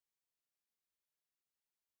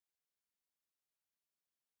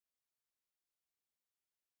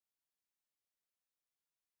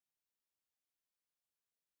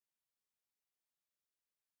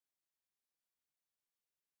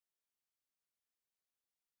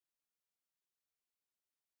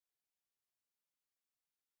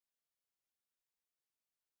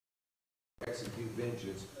execute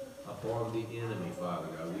vengeance upon the enemy, Father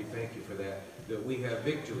God. We thank you for that we have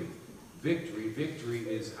victory. Victory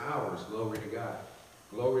is ours. Glory to God.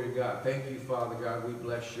 Glory to God. Thank you, Father God. We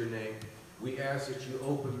bless your name. We ask that you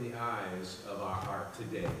open the eyes of our heart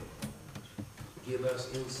today. Give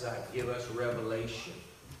us insight. Give us revelation.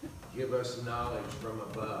 Give us knowledge from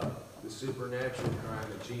above. The supernatural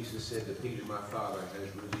kind that Jesus said to Peter, my Father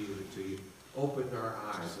has revealed it to you. Open our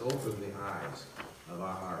eyes. Open the eyes of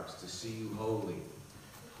our hearts to see you holy.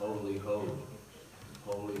 Holy, holy.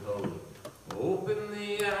 Holy, holy. Open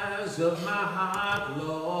the eyes of my heart,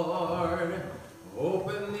 Lord.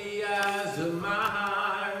 Open the eyes of my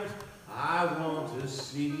heart. I want to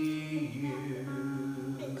see you.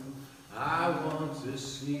 I want to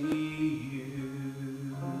see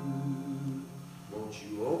you. Won't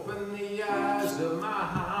you open the eyes of my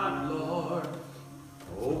heart, Lord?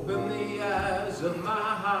 Open the eyes of my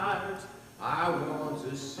heart. I want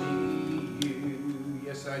to see you.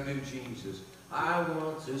 Yes, I do, Jesus. I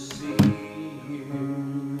want to see you.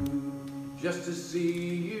 Just to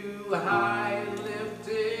see you high and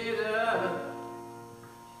lifted up,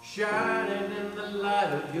 shining in the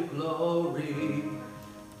light of your glory.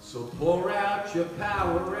 So pour out your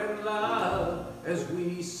power and love as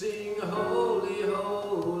we sing holy,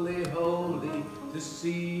 holy, holy. To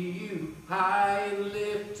see you high and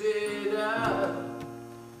lifted up,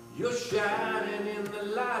 you're shining in the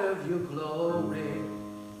light of your glory.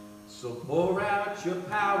 So pour out your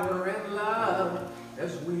power and love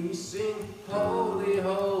as we sing holy,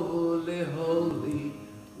 holy, holy.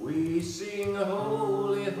 We sing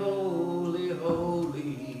holy, holy,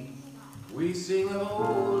 holy. We sing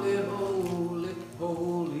holy, holy,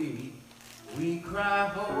 holy. We cry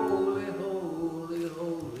holy, holy,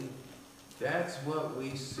 holy. That's what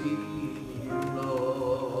we see in you,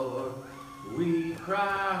 Lord. We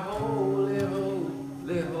cry holy,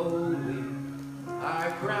 holy, holy.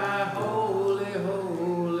 I cry holy,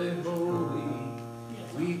 holy, holy.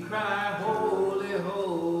 We cry holy,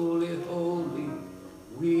 holy, holy.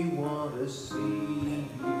 We want to see you.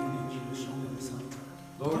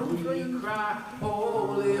 Lord, we cry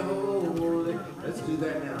holy, holy. Let's do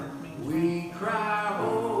that now. We cry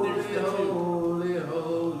holy, holy,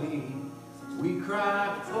 holy. We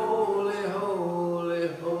cry holy, holy,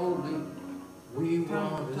 holy. We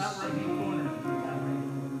want to see you.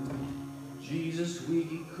 Jesus,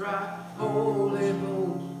 we cry holy,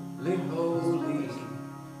 holy, holy.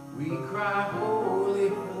 We cry holy,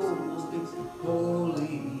 holy,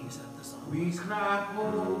 holy. We cry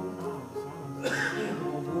holy,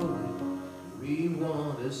 holy. We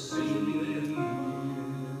want to see you.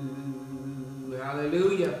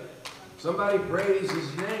 Hallelujah. Somebody praise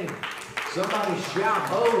his name. Somebody shout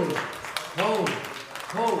holy, holy,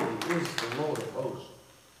 holy is the Lord of hosts.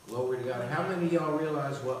 Glory to God. How many of y'all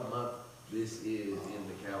realize what month this is in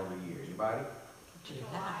the calendar year? Anybody?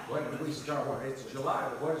 July. When did we start? It's July.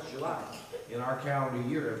 What is July? In our calendar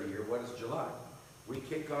year every year, what is July? We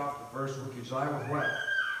kick off the first week of July with what?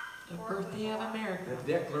 The birthday of America.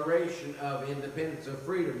 The Declaration of Independence, of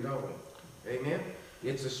freedom, don't we? Amen?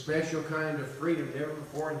 It's a special kind of freedom. Never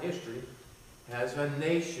before in history has a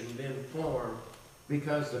nation been formed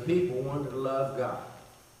because the people wanted to love God.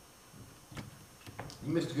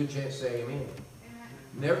 You missed a good chance to say amen.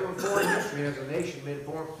 Never before in history has a nation been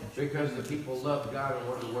formed because the people loved God and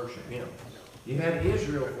wanted to worship him. You had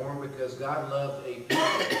Israel formed because God loved a people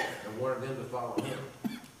and wanted them to follow him.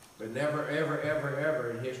 But never, ever, ever,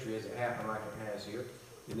 ever in history has it happened like it has here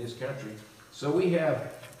in this country. So we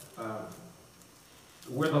have,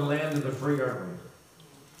 we're the land of the free, aren't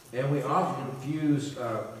we? And we often confuse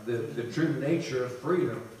the true nature of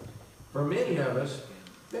freedom. For many of us,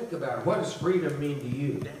 think about it. What does freedom mean to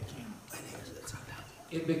you?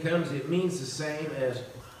 It means the same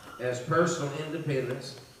as personal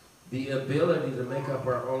independence, the ability to make up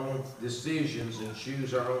our own decisions and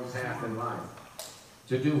choose our own path in life.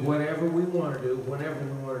 To do whatever we want to do, whenever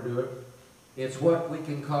we want to do it. It's what we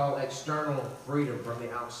can call external freedom from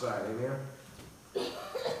the outside, amen?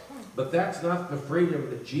 But that's not the freedom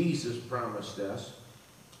that Jesus promised us.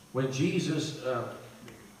 When Jesus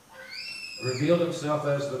revealed himself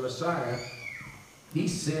as the Messiah, he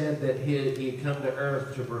said that he had come to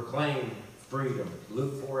earth to proclaim freedom.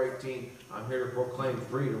 Luke 4:18, I'm here to proclaim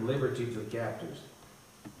freedom, liberty to the captives.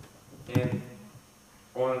 And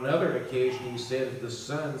on another occasion, he said, if the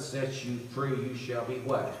Son sets you free, you shall be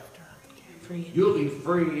what? Free. You'll be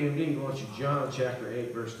free indeed, won't you? John chapter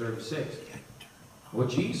 8, verse 36. Well,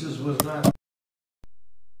 Jesus was not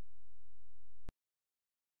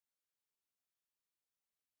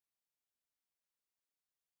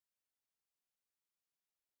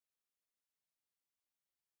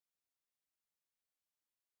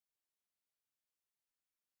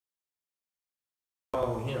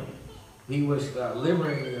follow Him. He was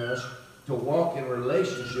liberating us to walk in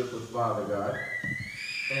relationship with Father God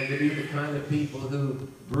and to be the kind of people who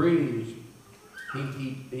breathe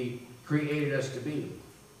He created us to be.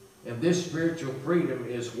 And this spiritual freedom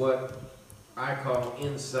is what I call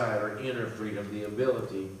inside or inner freedom, the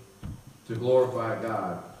ability to glorify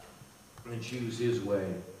God and choose His way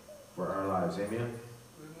for our lives. Amen?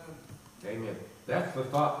 Amen. Amen. That's the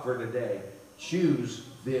thought for today. Choose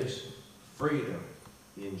this freedom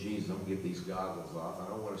in Jesus. I'm going to get these goggles off. I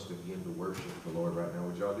don't want us to begin to worship the Lord right now.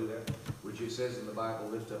 Would y'all do that? Which it says in the Bible,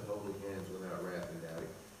 lift up holy hands without wrath and doubting.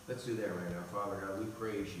 Let's do that right now. Father God, we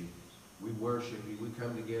praise You. We worship You. We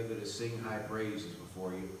come together to sing high praises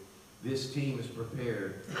before You. This team is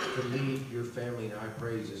prepared to lead Your family in high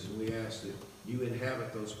praises, and we ask that You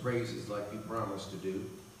inhabit those praises like You promised to do.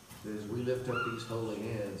 That as we lift up these holy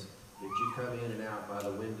hands, that You come in and out by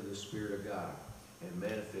the wind of the Spirit of God and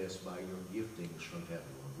manifest by Your giftings from heaven.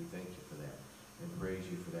 Lord, we thank You for that and praise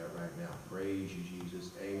You for that right now. Praise You, Jesus.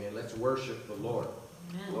 Amen. Let's worship the Lord.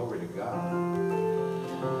 Amen. Glory to God.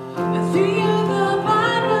 The three of the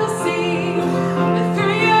Bible sing, the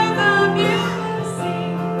three of the music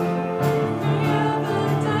sing, the three of the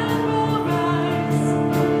dead will rise,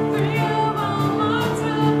 the three of all hearts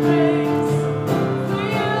will praise, the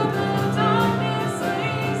three of the darkness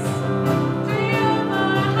flees, the three of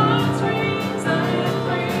my heart screams, I am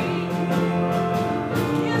free.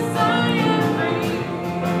 Yes, I am free,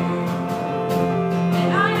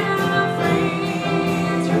 and I am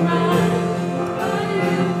free to run. I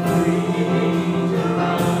am free.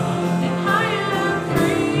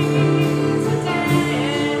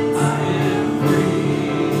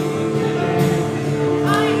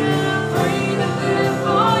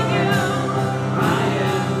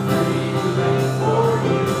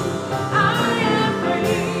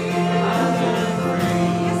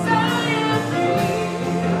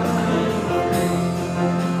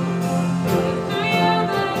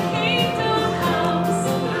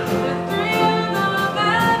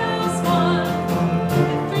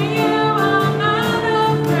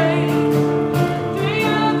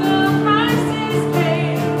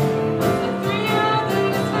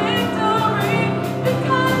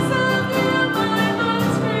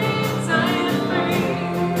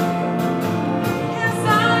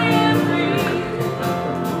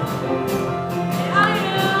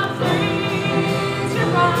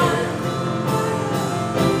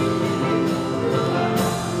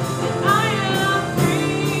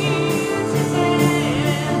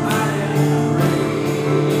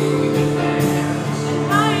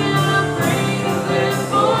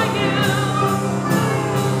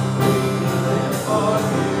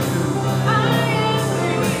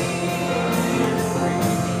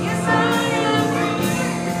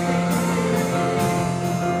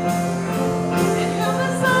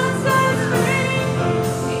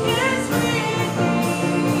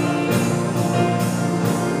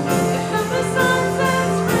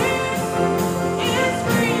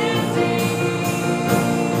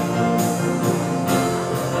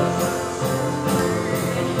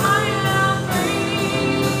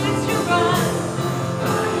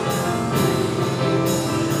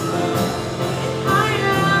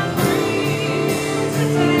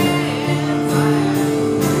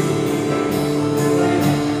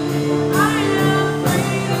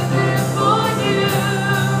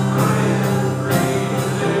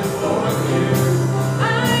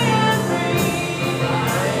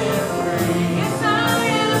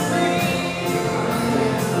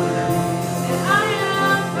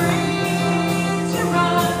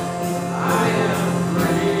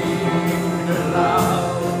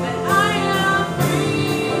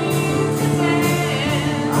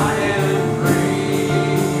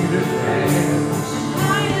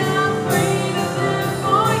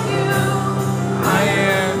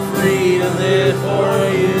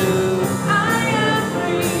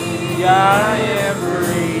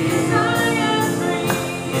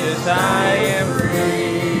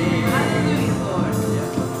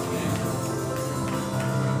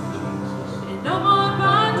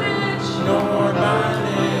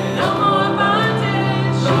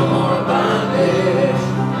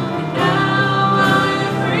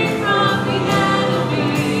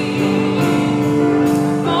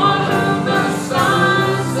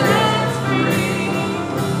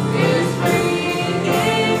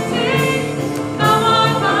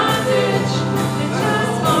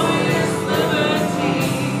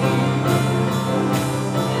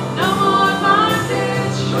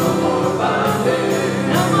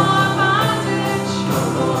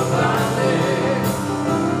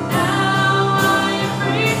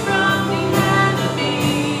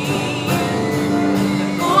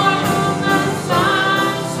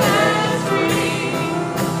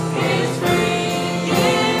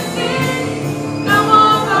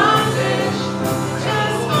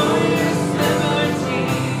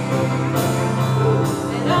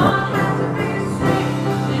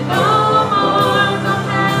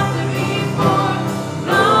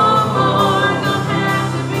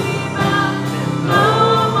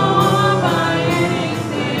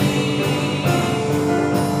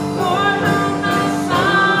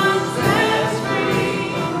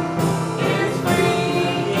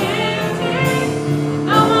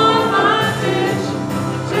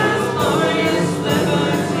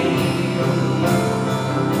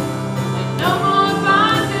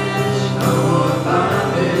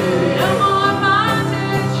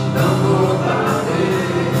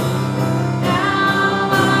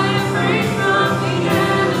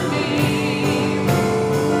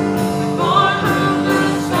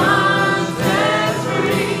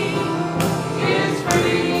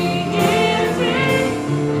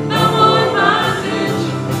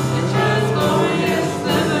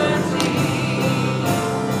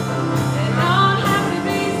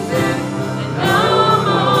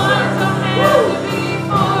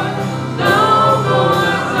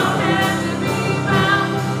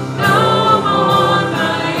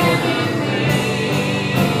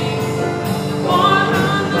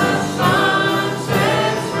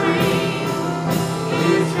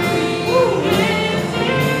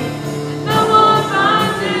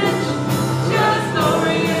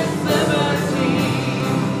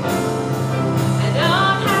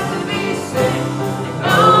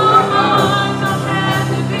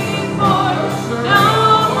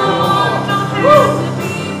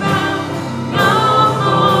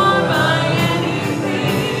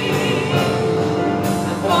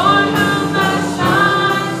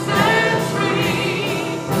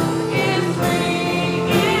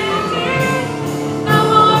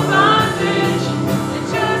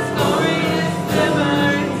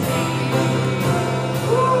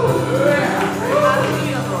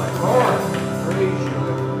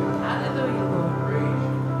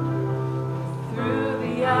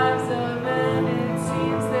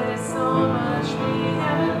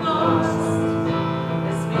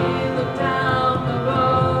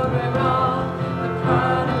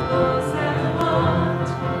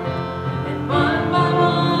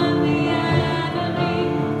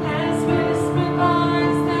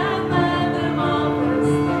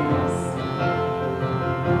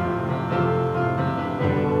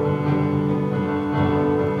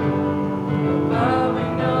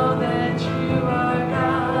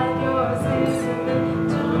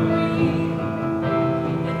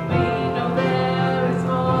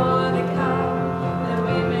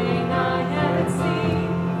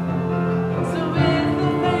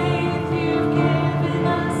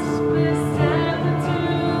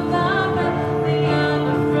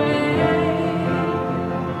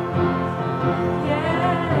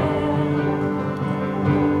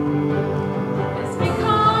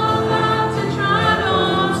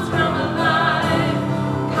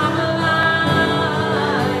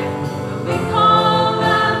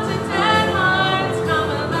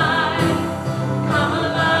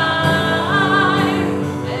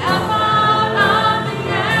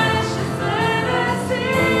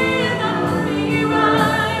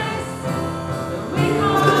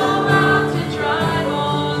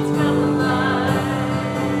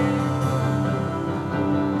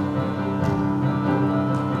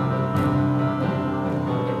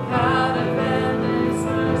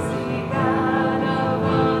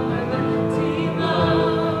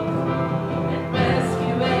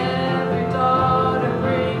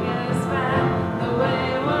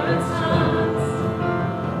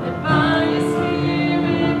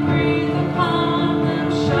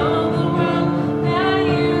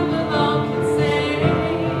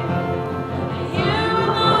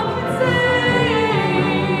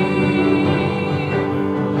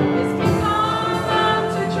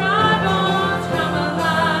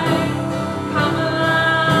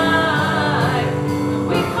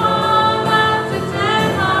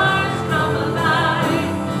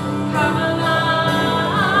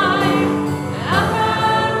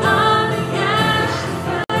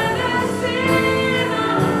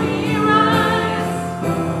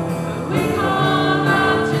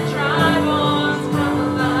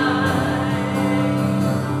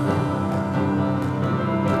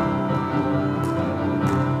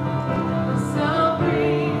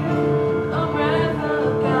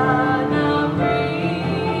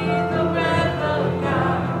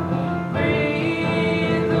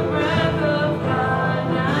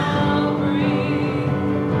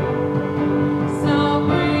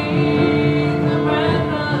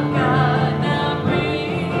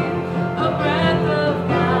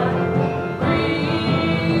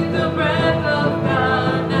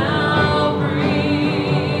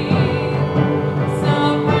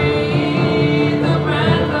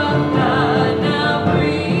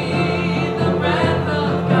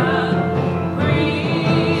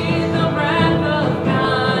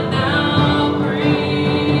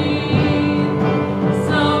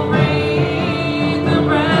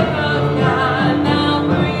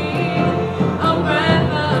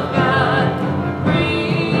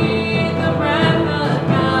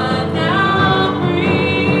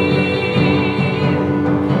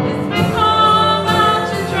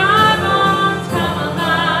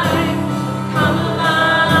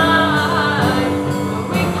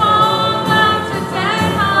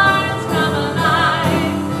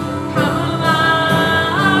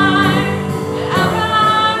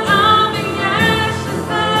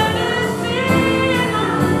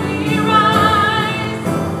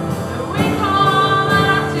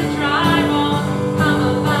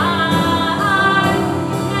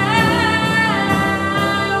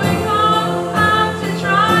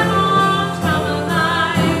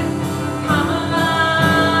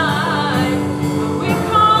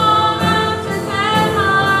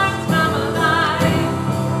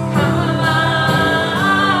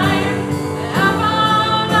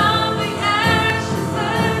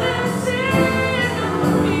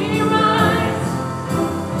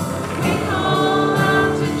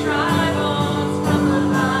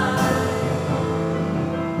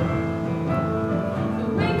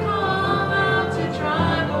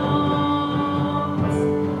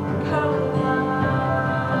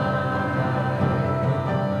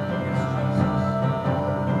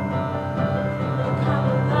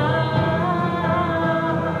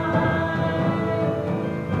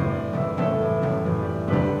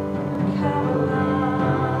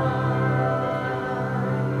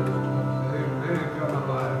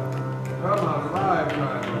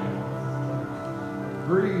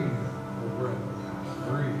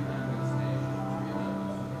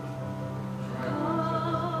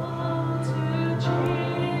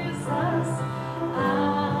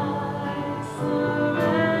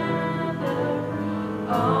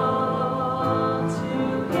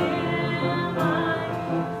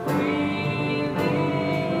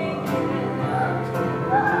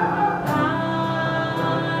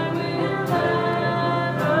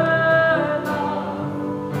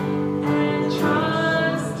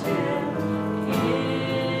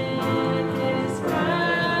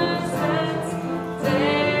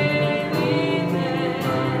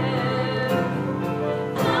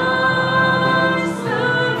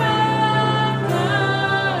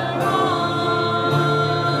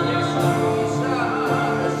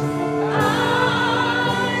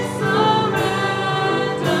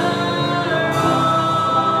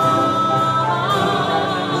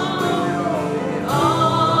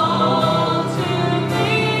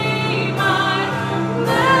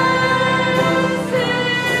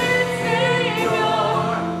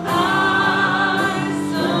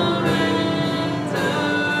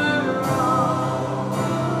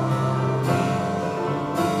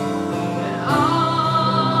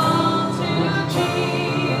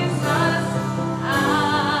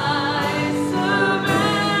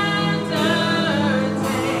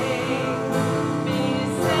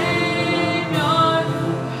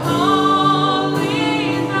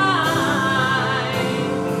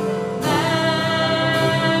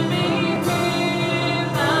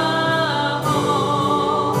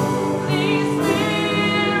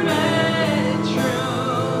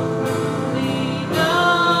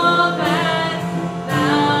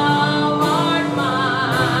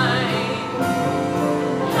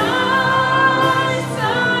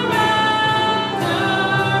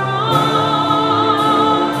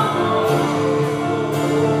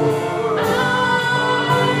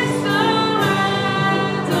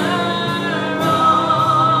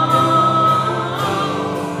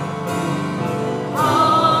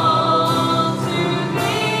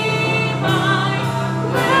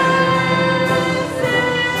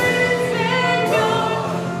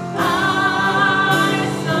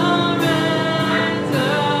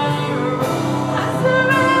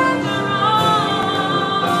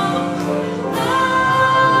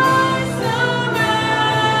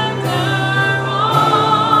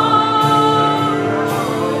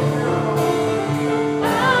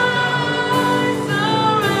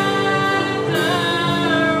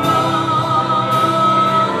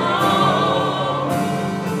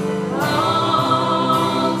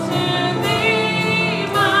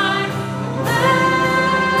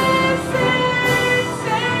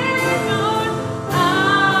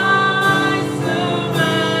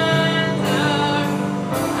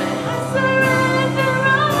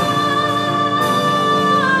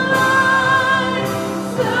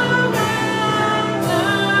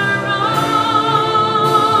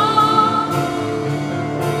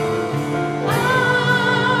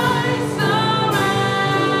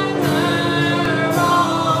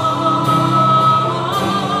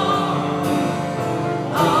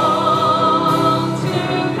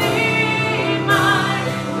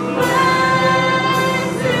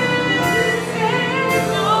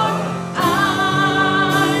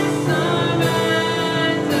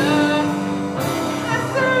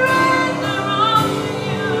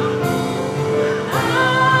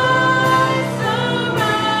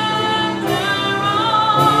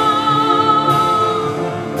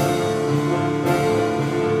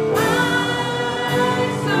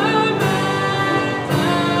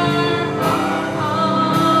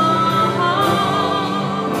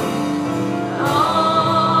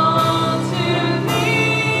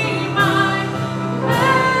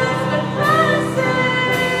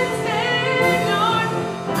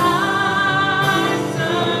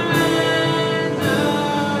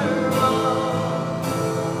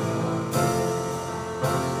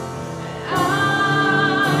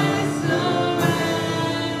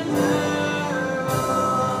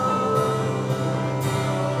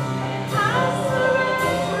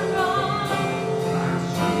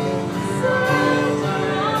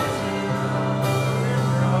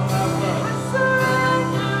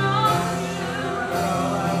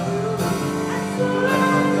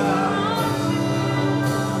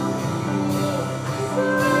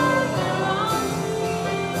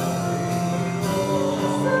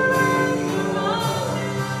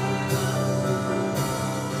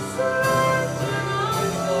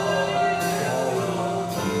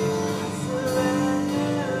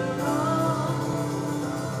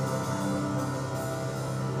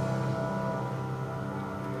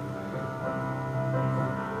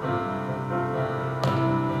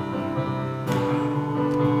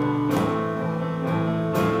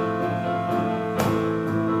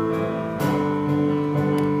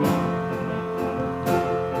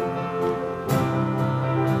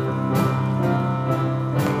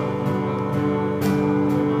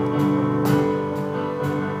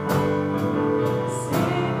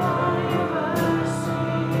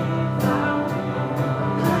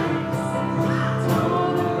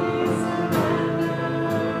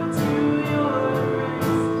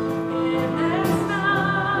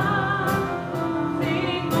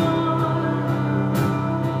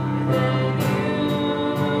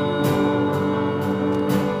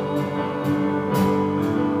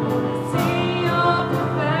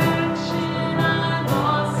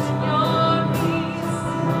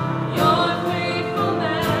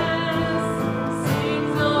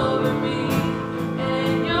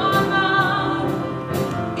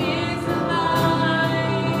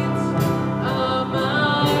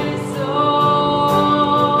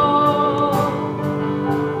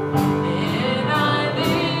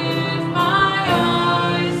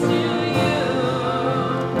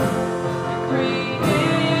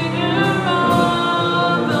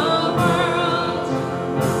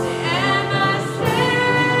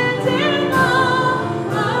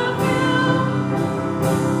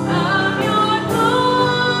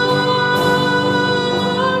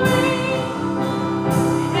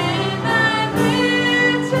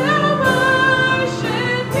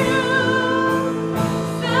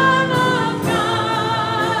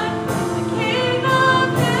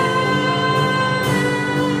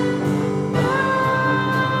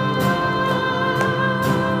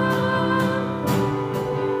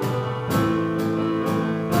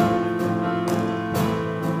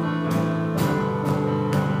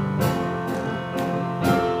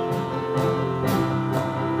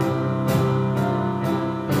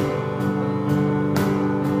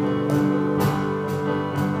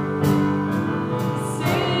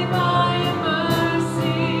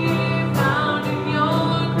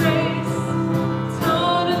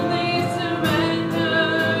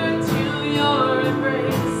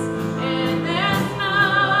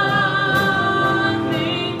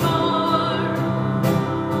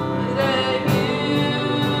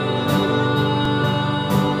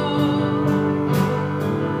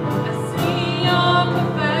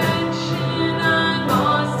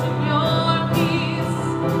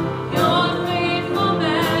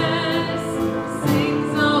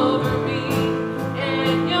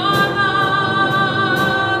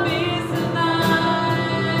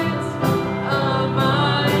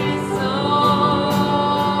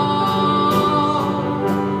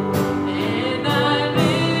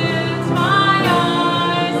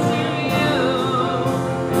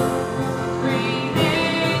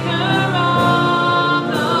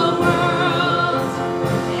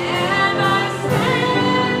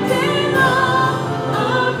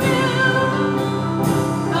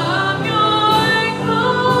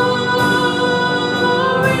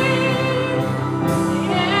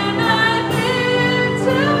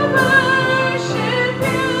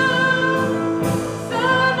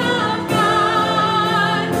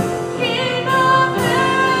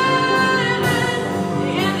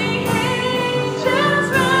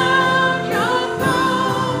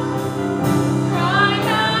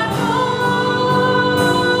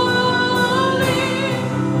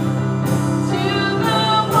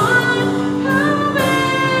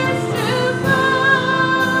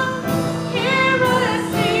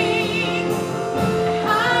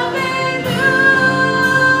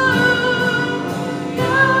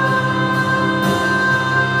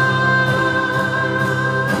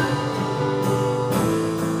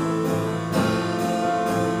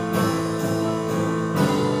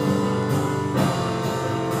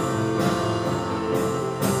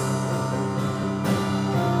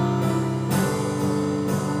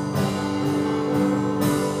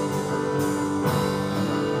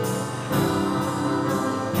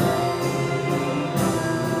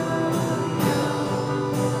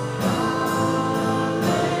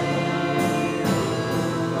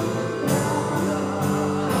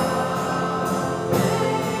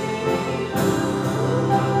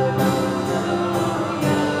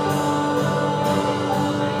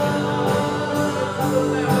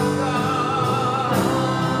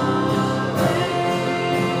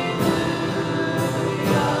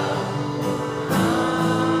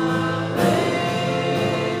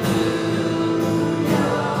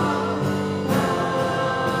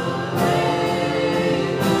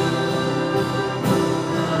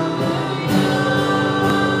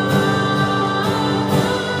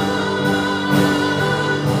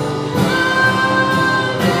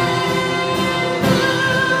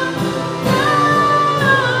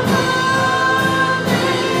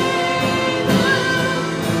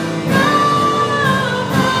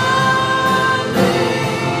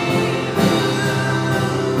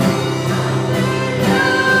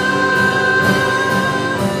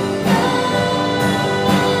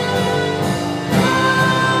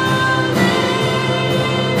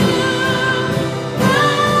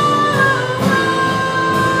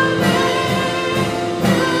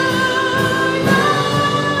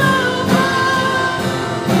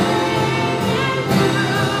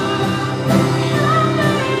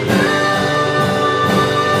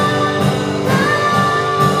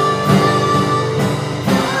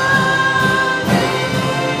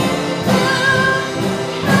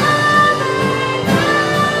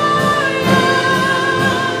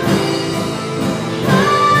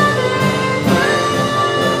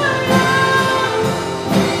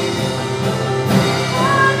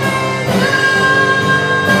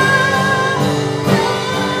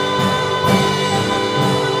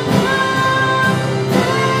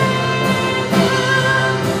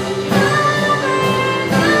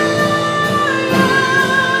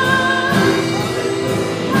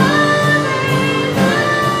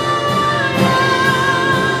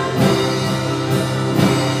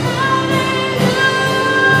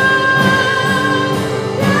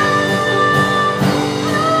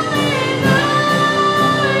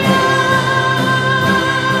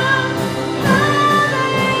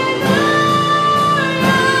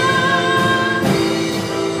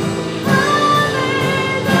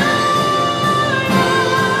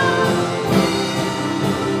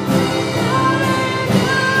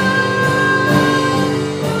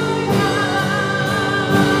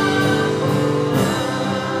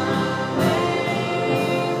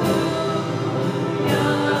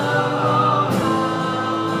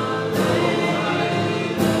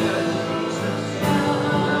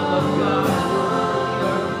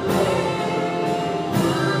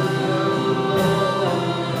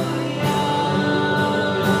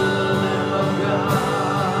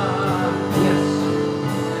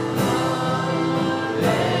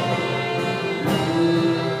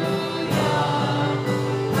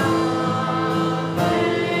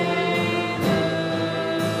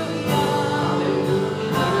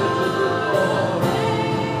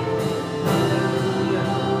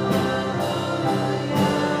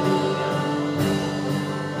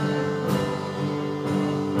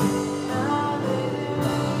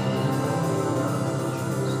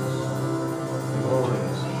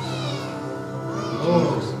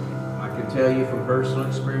 tell you from personal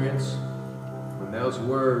experience, when those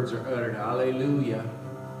words are uttered, hallelujah,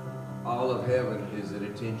 all of heaven is at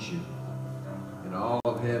attention. And all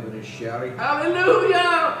of heaven is shouting,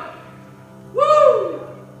 hallelujah! Woo!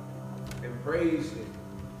 And praise Him.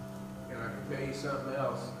 And I can tell you something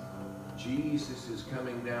else. Jesus is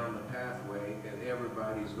coming down the pathway and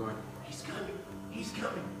everybody's going, He's coming, He's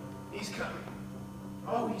coming, He's coming.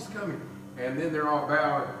 Oh, He's coming. And then they're all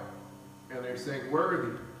bowing and they're saying,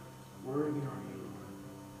 worthy, worthy are you, Lord.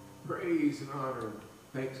 Praise and honor, and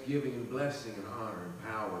thanksgiving and blessing and honor and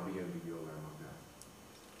power be unto you, O Lamb of God.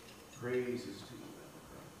 Praises to you, Lamb of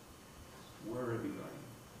God. Worthy are you.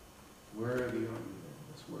 Worthy are you, Lord.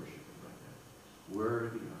 Let's worship Him right now.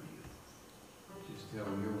 Worthy are you. Just tell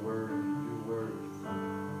Him you're worthy, you're worthy.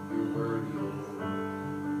 You're worthy, O Lord.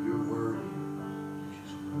 You're worthy. You're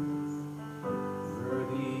just worthy.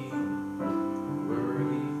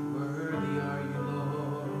 Worthy, worthy are you,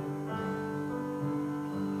 Lord.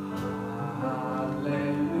 Hallelujah.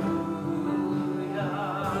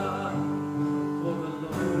 For the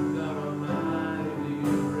Lord God Almighty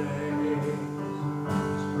reigns.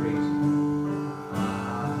 Let's praise Him.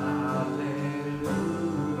 Hallelujah.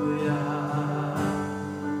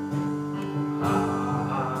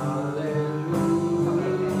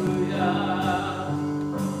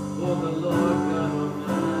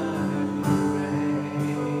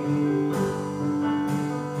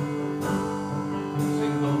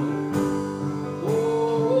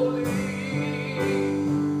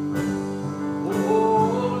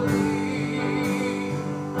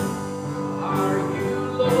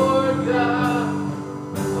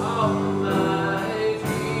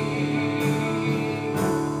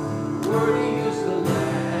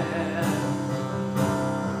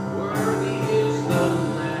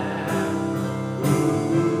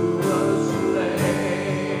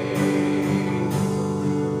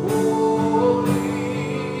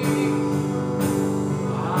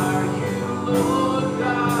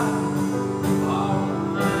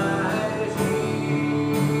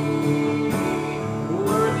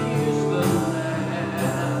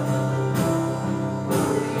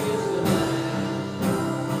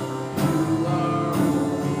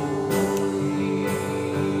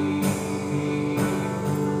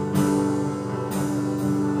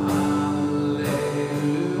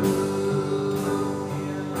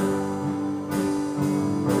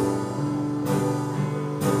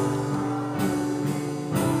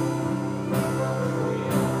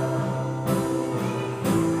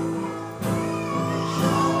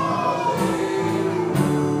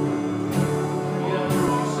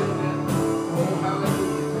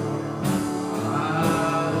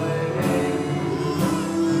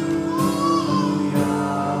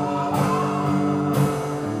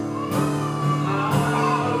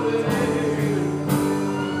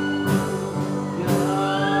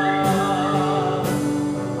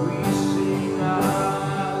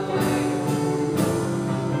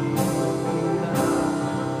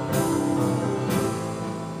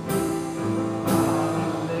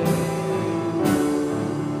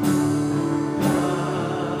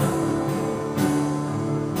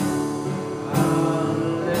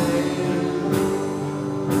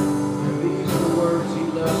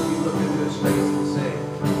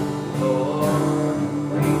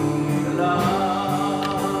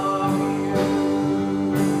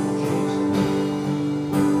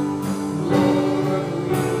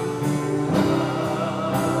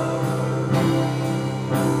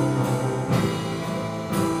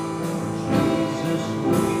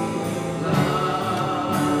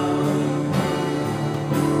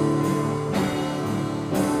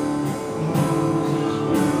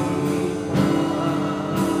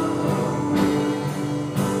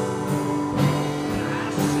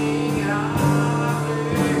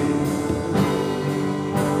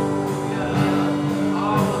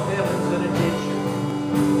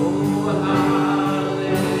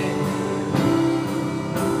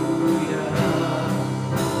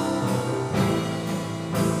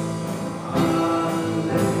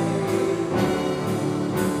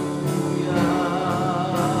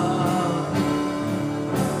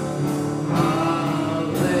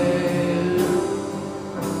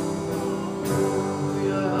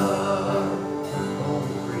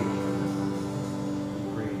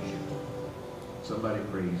 Somebody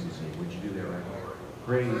praises Him. Would you do that right now?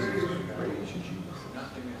 Praise Him. Praise you, Jesus.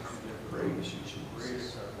 Praise you,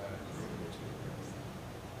 Jesus.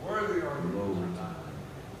 Worthy are you. Glory to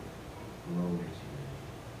you. Glory to you.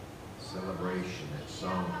 Celebration, that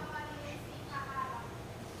song.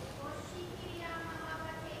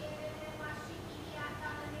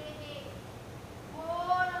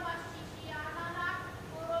 Oh,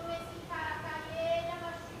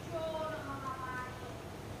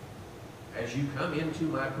 as you come into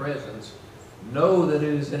my presence, know that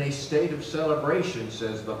it is in a state of celebration,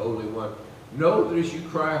 says the Holy One. Know that as you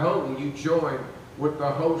cry holy, you join with the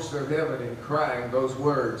hosts of heaven in crying those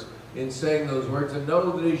words, in saying those words. And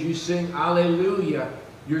know that as you sing Alleluia,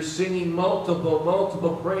 you're singing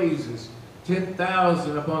multiple praises,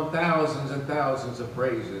 10,000 upon thousands and thousands of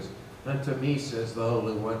praises unto me, says the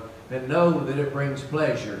Holy One. And know that it brings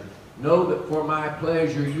pleasure. Know that for my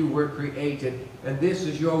pleasure you were created, and this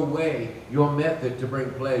is your way, your method to bring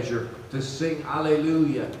pleasure, to sing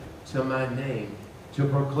Alleluia to my name, to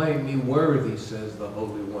proclaim me worthy, says the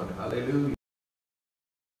Holy One. Hallelujah.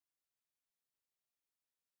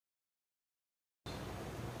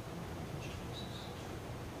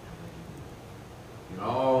 And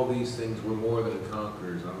all these things were more than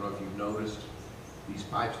conquerors. I don't know if you've noticed, these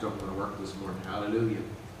pipes don't want to work this morning. Hallelujah.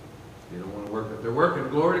 They don't want to work, but they're working.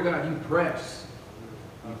 Glory to God. You press.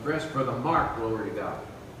 You press for the mark. Glory to God.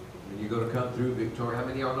 And you're going to come through victorious. How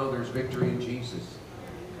many of y'all know there's victory in Jesus?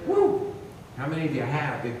 Woo! How many of you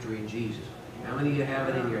have victory in Jesus? How many of you have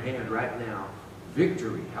it in your hand right now?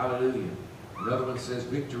 Victory. Hallelujah. Another one says,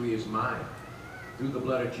 victory is mine. Through the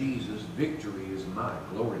blood of Jesus, victory is mine.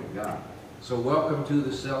 Glory to God. So welcome to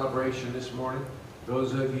the celebration this morning.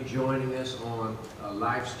 Those of you joining us on a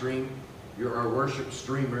live stream, you're our worship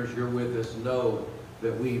streamers, you're with us. Know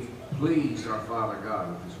that we've pleased our Father God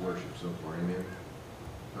with this worship so far. Amen.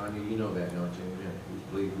 Tanya, you know that, don't you? Amen.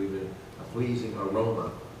 We've been a pleasing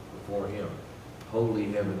aroma before Him. Holy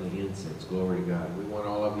heavenly incense. Glory to God. We want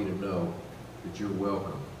all of you to know that you're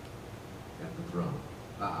welcome at the throne.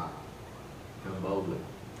 Come boldly.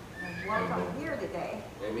 And welcome here today.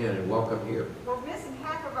 Amen. And welcome here. We're missing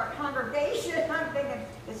half of our congregation. I'm thinking,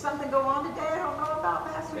 did something go on today I don't know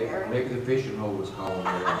about, Pastor Gary? Maybe the fishing hole was calling.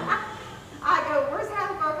 I go, where's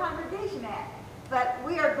half of our congregation at? But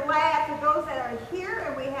we are glad for those that are here,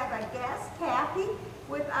 and we have a guest, Kathy,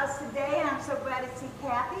 with us today, and I'm so glad to see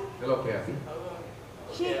Kathy. Hello, Kathy.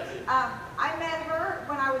 I met her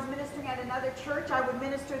when I was ministering at another church. I would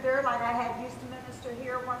minister there like I had used to minister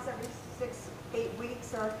here once every 6-8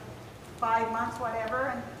 weeks or 5 months,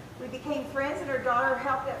 whatever. And we became friends, and her daughter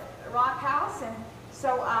helped at Rock House. And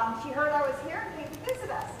so she heard I was here and came to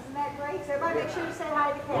visit us. Isn't that great? So everybody make sure to say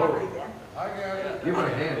hi to Kathy then. I got it. Give her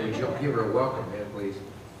a hand. Would you give her a welcome hand, please?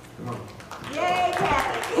 Come on. Yay,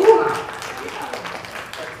 Kathy.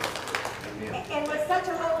 Amen. And with such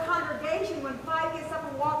a little congregation, when Clyde gets up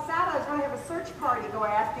and walks out, I was going to have a search party go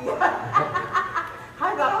after you.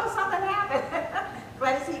 I thought, oh, something happened.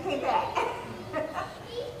 Glad to see you came back.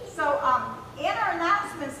 So in our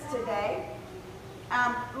announcements today,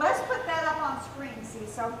 let's put that up on screen, see.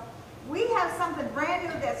 So we have something brand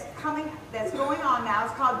new that's going on now.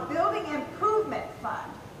 It's called Building Improvement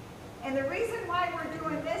Fund. And the reason why we're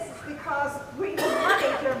doing this is because we need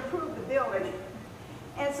money to improve the building.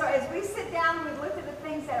 And so as we sit down and we look at the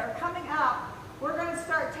things that are coming up, we're going to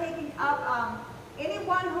start taking up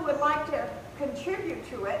anyone who would like to contribute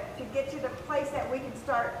to it to get to the place that we can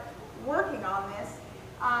start working on this.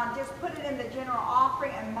 Just put it in the general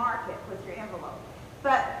offering and mark it with your envelope.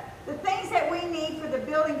 But the things that we need for the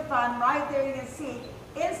building fund, right there you can see,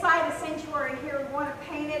 inside the sanctuary here, we want to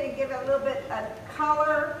paint it and give it a little bit of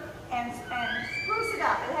color and spruce it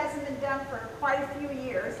up. It hasn't been done for quite a few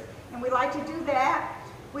years, and we like to do that.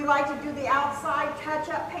 We like to do the outside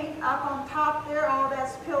touch-up paint up on top there, all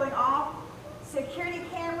that's peeling off. Security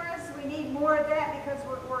cameras, we need more of that because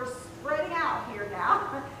we're spreading out here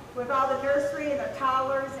now with all the nursery and the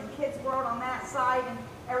toddlers and Kids World on that side and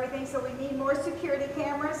everything. So we need more security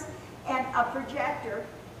cameras and a projector.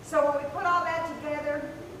 So when we put all that together,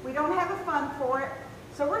 we don't have a fund for it,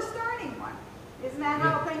 so we're starting one. Isn't that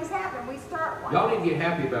how things happen? We start one. Y'all need to get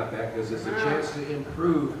happy about that because it's a chance to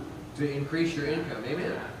improve, to increase your income.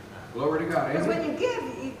 Amen. Glory to God. Because Amen. when you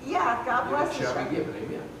give, yeah, God bless you. It shall be given.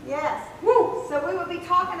 Amen. Yes. Woo! So we will be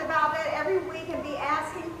talking about that every week and be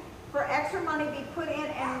asking for extra money to be put in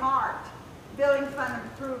and marked, building fund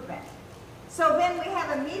improvement. So then we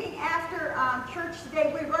have a meeting after church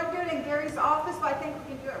today. We're going to do it in Gary's office, but I think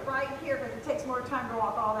we can do it right here because it takes more time to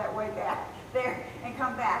walk all that way back there and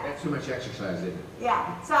come back. That's too much exercise, isn't it?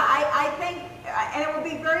 Yeah, so I think, and it will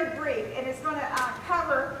be very brief, and it's going to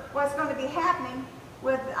cover what's going to be happening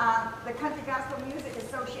with the Country Gospel Music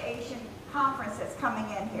Association conference that's coming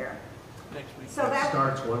in here. Next week. So That that,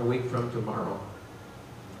 starts 1 week from tomorrow.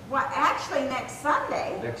 well, actually next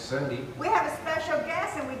Sunday, Next Sunday. we have a special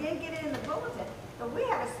guest, and we didn't get it in the bulletin, but we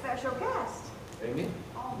have a special guest. Amen.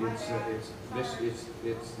 Oh, my bad.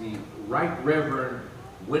 It's the Right Reverend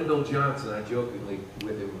Wendell Johnson. I jokingly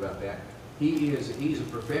with him about that. He's a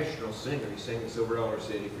professional singer. He sang in Silver Dollar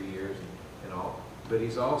City for years and all. but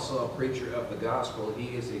he's also a preacher of the gospel.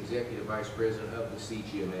 He is the executive vice president of the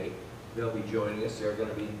CGMA. They'll be joining us. They're going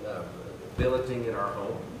to be billeting at our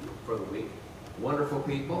home for the week. Wonderful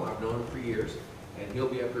people. I've known them for years. And he'll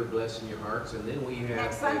be up here blessing your hearts. And then we have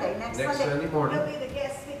Next Sunday. next Sunday morning. He'll be the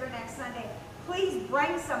guest speaker next Sunday. Please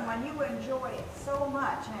bring someone. You will enjoy it so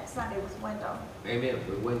much next Sunday with Wendell. Amen.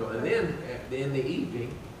 With Wendell. And then in the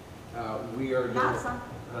evening, we are doing Not some.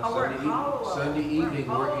 Oh, we're in Polo. Sunday evening.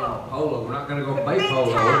 We're We're in in Polo. Polo. We're not going to go The play big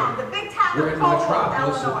polo. town. The big town We're of in the Polo,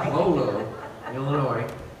 metropolis of Illinois. Polo, Illinois.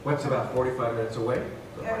 What's about 45 minutes away?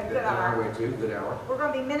 Something like Good that. On our hour. way to, good hour. We're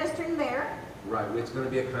going to be ministering there. Right. It's going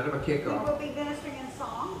to be a kind of a We kickoff. will be ministering in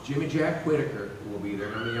song. Jimmy Jack Whitaker will be there.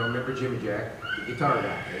 How many of y'all remember Jimmy Jack, the guitar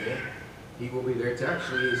guy? Amen. He will be there. It's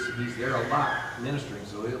actually, he's there a lot ministering,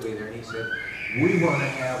 so he'll be there. And he said, we want to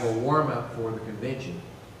have a warm-up for the convention.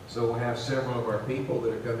 So we'll have several of our people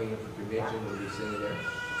that are coming in for convention. We'll be singing there.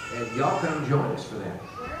 And y'all come join us for that.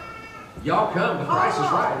 Y'all come. The price is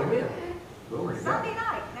right. Amen. Glory to God. Sunday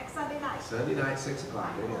night. Next Sunday night. Sunday night, 6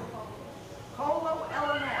 o'clock. Amen. Polo,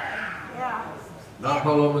 Illinois. Yeah. Not And-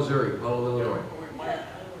 Polo, Missouri. Polo, Illinois. We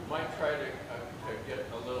might try to get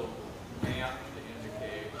a little map to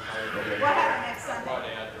indicate Okay. What happened next Sunday? what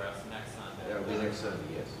address next Sunday. That'll be next Sunday,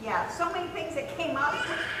 yes. Yeah, so many things that came up.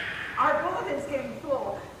 Our bulletin's getting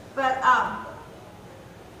full. But,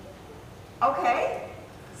 okay.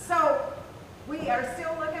 So, we are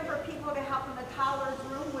still looking for people to help in the toddler's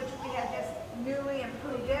room, which we have just newly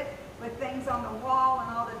improved it with things on the wall and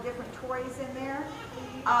all the different toys in there.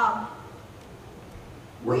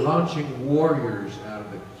 We're We- launching warriors out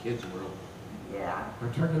of the kids' world. Yeah.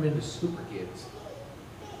 We're turning them into super kids.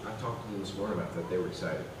 I talked to them this morning about that. They were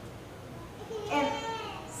excited. And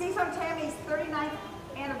Cecil and Tammy's 39th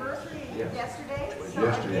anniversary is Yes. yesterday. Was So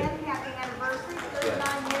yesterday. again, happy anniversary,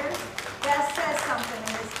 39 years. That says something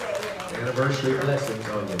in this day and age. Anniversary blessings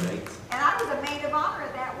on you, mates. And I was a maid of honor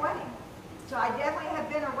at that wedding. So I definitely have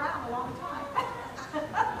been around a long time.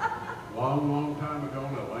 Long, long time ago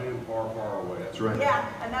in a land far, far away. That's right. Yeah,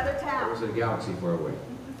 another That town. was a galaxy far away.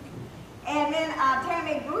 And then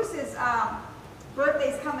Tammy Bruce's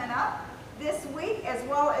birthday's coming up this week, as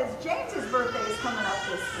well as James's birthday is coming up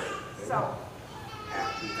this week. So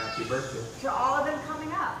Happy birthday. to all of them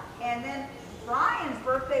coming up. And then Brian's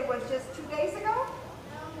birthday was just 2 days ago?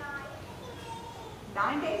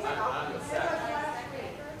 9 days ago? On the It was last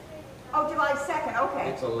week. Oh, July 2nd, okay.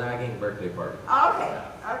 It's a lagging birthday party.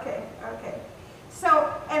 Okay.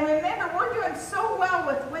 So, and remember, we're doing so well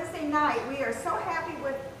with Wednesday night. We are so happy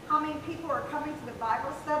with how many people are coming to the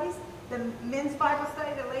Bible studies, the men's Bible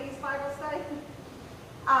study, the ladies' Bible study.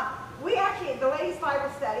 We actually, the ladies' Bible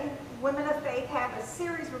study, Women of Faith, have a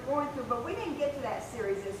series we're going through, but we didn't get to that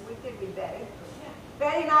series this week, did we, Betty?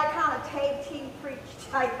 Betty and I kind of tag team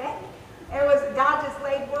preached, I think. It was, God just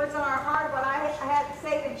laid words on our heart, what I had to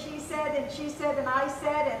say, and she said, and I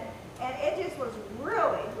said, and it just was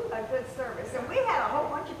really a good service. And we had a whole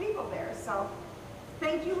bunch of people there, so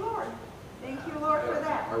thank you, Lord. Thank you, Lord, for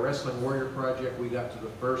that. Our Wrestling Warrior Project, we got to the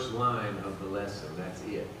first line of the lesson. That's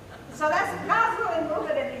it. So that's, God's really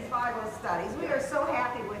moving in these Bible studies. We are so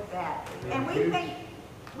happy with that. And we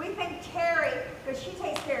think Terry, because she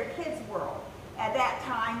takes care of Kids World at that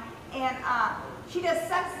time, and she does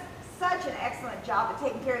such an excellent job of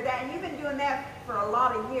taking care of that, and you've been doing that for a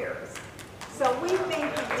lot of years. So we thank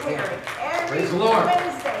you, Terry. Every Praise the Lord.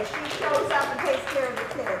 Wednesday, she shows up and takes care of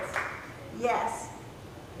the kids. Yes,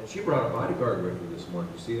 And she brought a bodyguard with her this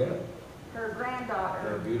morning. You see that? her Her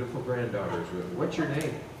granddaughter, beautiful granddaughter's with her. What's your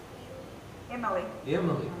name? Emily.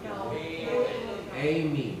 Emily.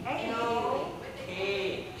 Amy.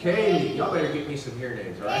 Amy. Kaylee. Y'all better get me some hair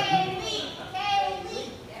names, all right?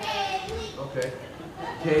 Okay.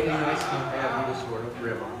 Kaylee, nice to have you this morning,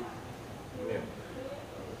 Grandma. Amen.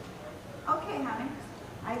 Okay, honey.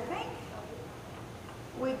 I think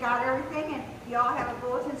we got everything, and y'all have a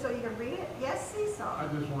bulletin so you can read it. Yes, I Seesaw.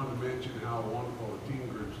 just wanted to mention how wonderful the teen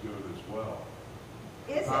group's doing as well.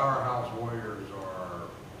 Is it? Powerhouse Warriors are,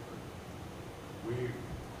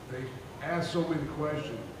 they ask so many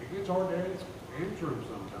questions. It gets hard to answer them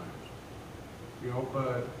sometimes. You know,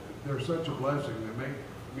 but they're such a blessing. They make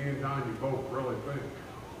me and Tanya both really think.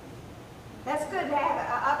 That's good to have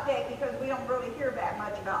an update because we don't really hear that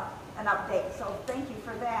much about an update. So thank you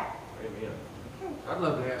for that. Amen. Okay. I'd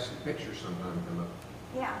love to have some pictures sometime come up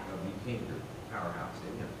Yeah. of the teen group, Powerhouse.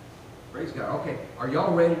 Amen. Praise God. Okay. Are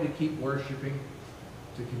y'all ready to keep worshiping?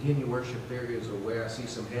 To continue worship, there is a way. I see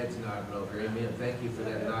some heads nodding over. Amen. Thank you for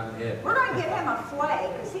that nodding head. We're going to give him a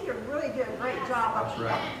flag because he could really do a great job up That's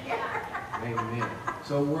right. Amen.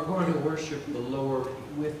 So we're going to worship the Lord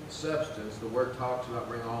with substance. The word talks about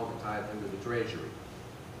bring all the tithe into the treasury.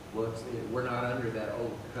 Well, we're not under that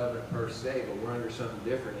old covenant per se, but we're under something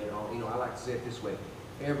different. I like to say it this way.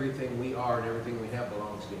 Everything we are and everything we have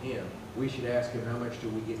belongs to Him. We should ask Him, how much do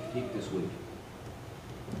we get to keep this week?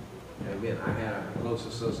 Amen. I had a close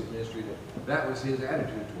associate ministry that was his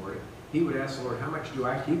attitude toward it. He would ask the Lord, how much do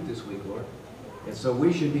I keep this week, Lord? And so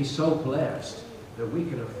we should be so blessed that we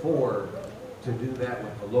can afford to do that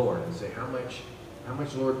with the Lord and say, how much,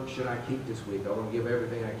 Lord, should I keep this week? I want to give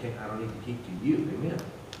everything I can. I don't need to keep to you. Amen.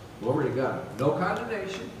 Glory to God. No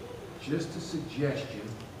condemnation, just a suggestion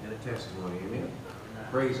and a testimony. Amen.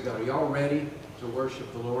 Praise God. Are y'all ready to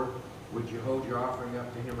worship the Lord? Would you hold your offering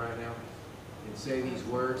up to Him right now and say these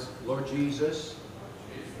words? Lord Jesus,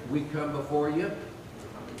 we come before you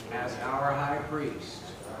as our high priest.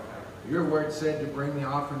 Your word said to bring the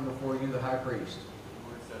offering before you, the high priest.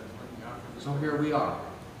 So here we are.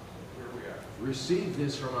 Receive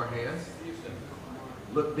this from our hands.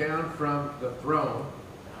 Look down from the throne.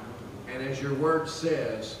 And as your word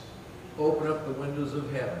says, open up the windows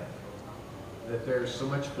of heaven. That there's so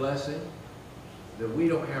much blessing that we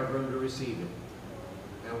don't have room to receive it.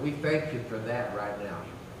 And we thank you for that right now.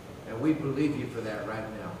 And we believe you for that right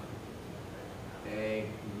now.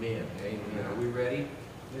 Amen. Amen. Are we ready,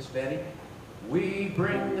 Miss Betty? We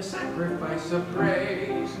bring the sacrifice of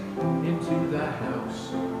praise into the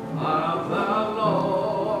house of the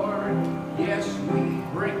Lord. Yes, we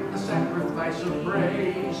bring the sacrifice of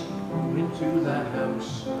praise into the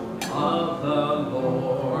house of the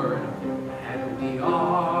Lord. And we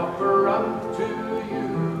offer up to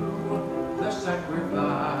you the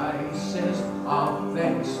sacrifices of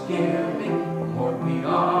thanksgiving. Lord, we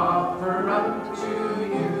offer up to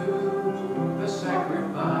you the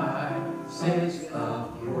sacrifices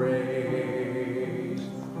of praise.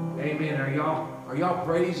 Amen. Are y'all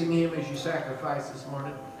praising Him as you sacrifice this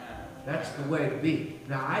morning? That's the way to be.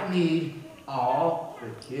 Now I need all the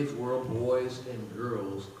Kids World boys and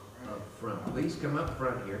girls up front. Please come up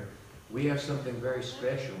front here. We have something very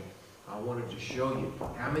special I wanted to show you.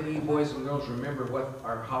 How many of you boys and girls remember what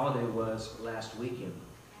our holiday was last weekend?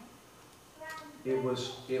 It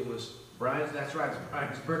was Brian's, that's right, it's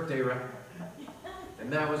Brian's birthday, right?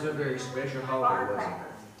 And that was a very special holiday, wasn't it?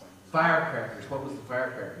 Firecrackers. What was the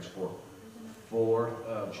firecrackers for? 4th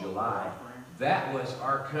of July. That was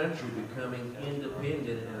our country becoming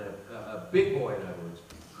independent and a big boy, in other words.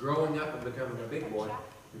 Growing up and becoming a big boy,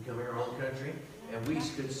 becoming our own country. And we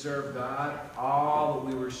could serve God all that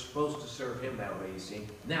we were supposed to serve Him that way, you see.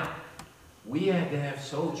 Now, we had to have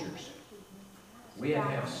soldiers. We had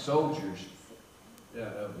to have soldiers. You're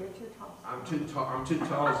too tall. I'm too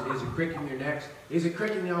tall. Is it cricking your necks? Is it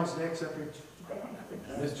cricking y'all's necks up here?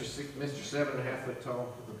 Mr. 7.5 foot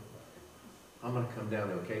tall. I'm going to come down,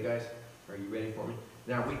 okay, guys? Are you ready for me?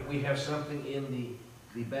 Now, we have something in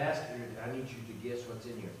the basket here. I need you to guess what's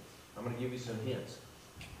in here. I'm going to give you some hints.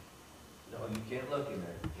 No, you can't look in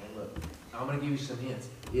there. You can't look. I'm going to give you some hints.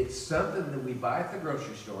 It's something that we buy at the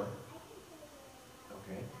grocery store.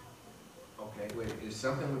 Okay. Okay, wait. It's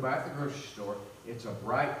something we buy at the grocery store. It's a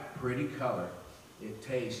bright, pretty color. It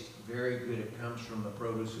tastes very good. It comes from the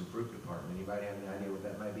produce and fruit department. Anybody have any idea what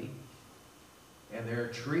that might be? And there are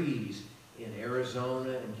trees in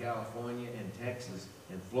Arizona and California and Texas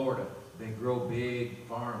and Florida. They grow big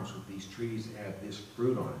farms with these trees that have this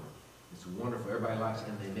fruit on it. It's wonderful. Everybody likes it,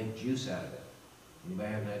 and they make juice out of it.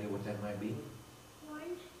 Anybody have an idea what that might be?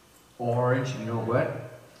 Orange. Orange. You know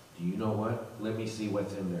what? Do you know what? Let me see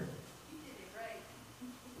what's in there. You did it right.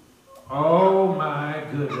 Oh my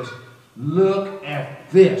goodness. Look at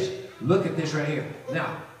this. Look at this right here.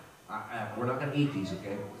 Now, we're not going to eat these,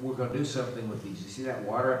 okay? We're going to do something with these. You see that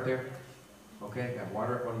water up there? Okay, got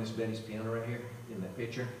water up on Miss Betty's piano right here in that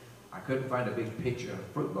picture. I couldn't find a big picture of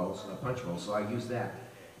fruit bowls, a punch bowl, so I used that.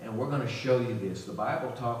 And we're going to show you this. The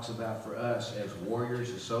Bible talks about for us as warriors,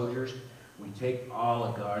 as soldiers, we take all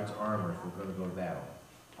of God's armor if we're going to go to battle.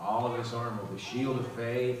 All of His armor, the shield of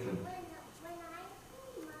faith, and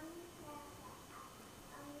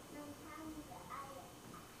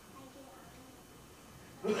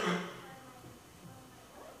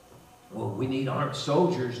well, we need armor.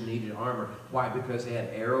 Soldiers needed armor. Why? Because they had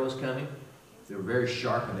arrows coming. They were very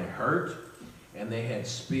sharp and they hurt. And they had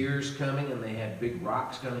spears coming and they had big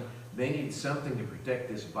rocks coming. They need something to protect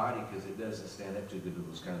this body because it doesn't stand up too good to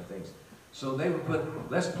those kind of things. So they would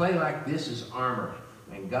put, let's play like this is armor.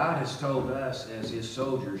 And God has told us as His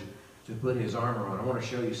soldiers to put His armor on. I want to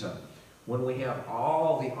show you something. When we have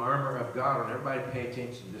all the armor of God on, everybody pay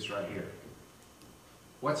attention to this right here.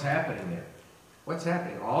 What's happening there? What's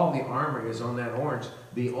happening? All the armor is on that orange.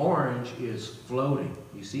 The orange is floating.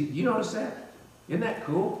 You see? You notice that? Isn't that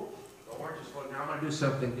cool? The orange is floating. Now I'm going to do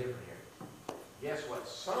something different here. Guess what?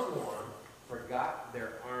 Someone forgot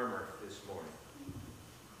their armor this morning.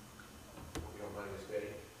 You don't mind, Miss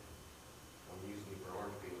Betty? I'm using you for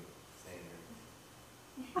orange peel. Stand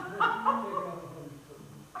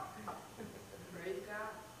Praise God.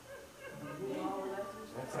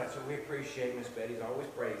 That's what we appreciate. Miss Betty's always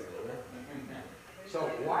praising. Amen. So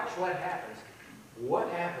watch what happens. What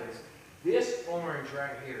happens? This orange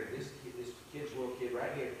right here, this kid's little kid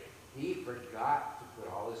right here, he forgot to put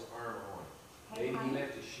all his armor on. Maybe he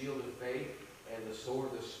left his shield of faith and the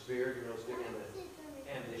sword of the Spirit,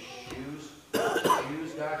 and the shoes.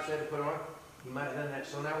 Shoes God said to put on. He might have done that.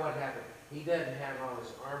 So now what happened? He doesn't have all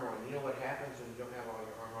his armor on. You know what happens when you don't have all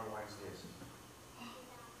your armor on like this?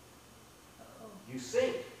 You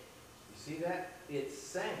sink. You see that? It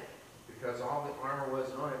sank because all the armor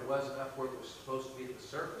wasn't on. It wasn't up where it was supposed to be at the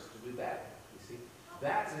surface to do that. You see?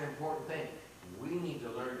 That's an important thing. We need to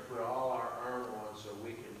learn to put all our armor on so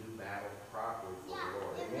we can do battle properly for the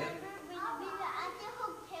Lord. Amen? When we were at the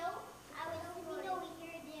hotel, I was swimming over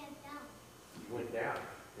here and then down. You went down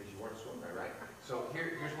because you weren't swimming, right? So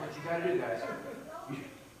here's what you got to do, guys.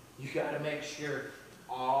 You got to make sure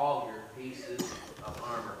all your pieces of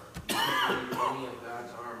armor, you can't leave any of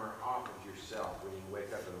God's armor off of yourself when you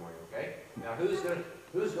wake up in the morning, okay? Now, who's going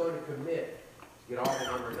to commit to get all the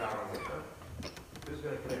armor of God on you, huh? Who's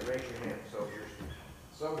going to commit? Raise your hand, soldiers.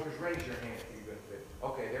 Soldiers, raise your hand if you're going to commit.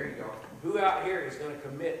 Okay, there you go. Who out here is going to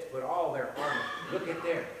commit to put all their armor? Look at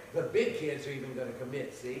there. The big kids are even going to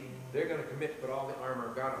commit, see? They're going to commit to put all the armor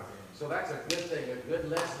of God on. So that's a good thing, a good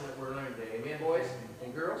lesson that we're learning today. Amen, boys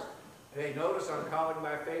and girls? Hey, notice I'm calling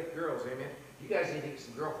by faith girls, amen? You guys need to get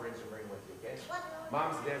some girlfriends to bring with you, okay?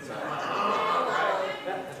 Mom's dead side. All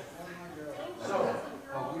right. So,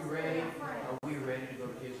 are we ready? Are we ready to go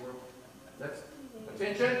to Kids World? Let's,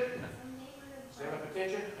 attention. Stand up,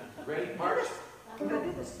 attention. Ready, march. We're going to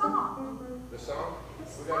do the song. The song?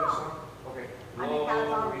 We got a song? Okay. I'm in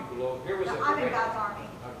God's army. Glory. Here was No, it. I'm in God's army.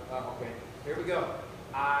 Okay. Here we go.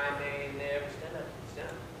 I may never stand up. Stand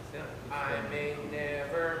up. Stand up. I may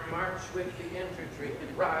never march with the infantry,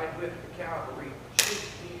 ride with the cavalry, shoot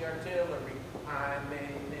the artillery. I may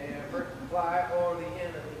never fly o'er the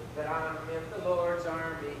enemy, but I'm in the Lord's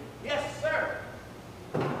army. Yes, sir.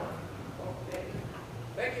 Okay.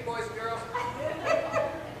 Thank you, boys and girls.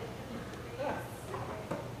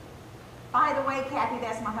 By the way, Kathy,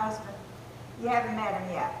 that's my husband. You haven't met him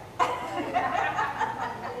yet.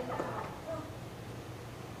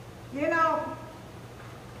 You know,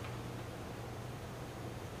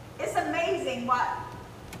 it's amazing what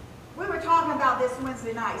we were talking about this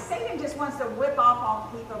Wednesday night. Satan just wants to whip off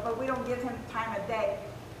on people, but we don't give him time of day.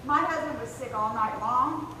 My husband was sick all night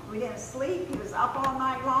long. We didn't sleep. He was up all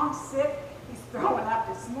night long, sick. He's throwing up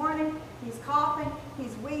this morning. He's coughing.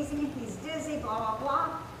 He's wheezing. He's dizzy, blah, blah,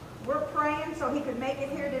 blah. We're praying so he could make it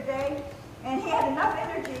here today. And he had enough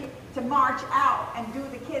energy to march out and do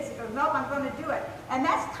the kids. He goes, nope, I'm going to do it. And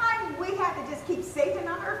that's time we have to just keep Satan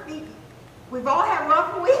on our feet. We've all had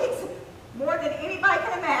rough weeks, more than anybody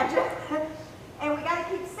can imagine. And we got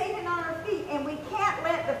to keep Satan on our feet. And we can't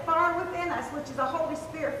let the fire within us, which is the Holy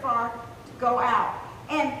Spirit fire, to go out.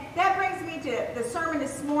 And that brings me to the sermon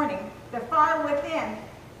this morning, the fire within.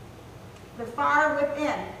 The fire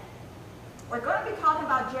within. We're going to be talking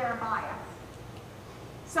about Jeremiah.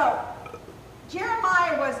 So,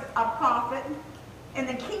 Jeremiah was a prophet in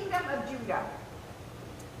the kingdom of Judah.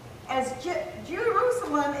 As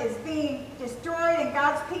Jerusalem is being destroyed and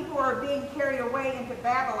God's people are being carried away into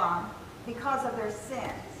Babylon because of their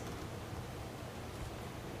sins.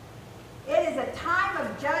 It is a time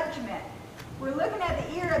of judgment. We're looking at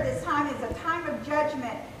the era of this time as a time of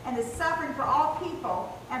judgment and the suffering for all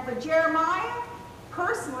people. And for Jeremiah,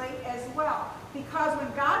 personally as well. Because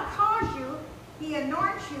when God calls you, he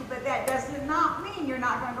anoints you, but that does not mean you're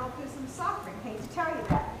not going to go through some suffering. I hate to tell you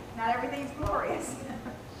that. Not everything's glorious.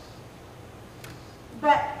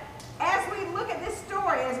 But as we look at this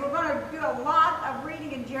story, as we're going to do a lot of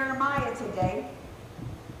reading in Jeremiah today,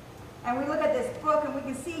 and we look at this book and we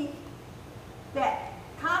can see that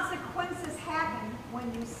consequences happen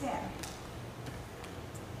when you sin.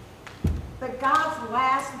 But God's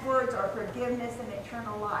last words are forgiveness and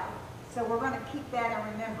eternal life. So we're going to keep that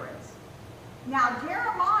in remembrance. Now,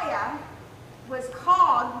 Jeremiah was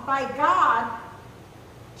called by God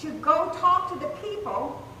to go talk to the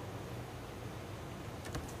people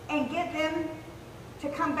and get them to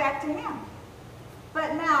come back to him.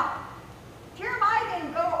 But now, Jeremiah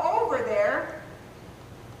didn't go over there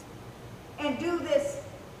and do this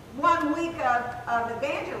 1 week of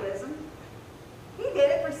evangelism. He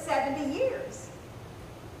did it for 70 years.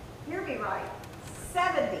 Hear me right.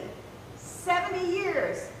 70. 70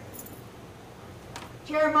 years.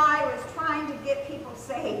 Jeremiah was trying to get people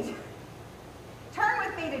saved. Turn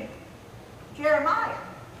with me to Jeremiah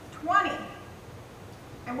 20.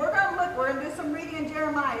 And we're going to look, we're going to do some reading in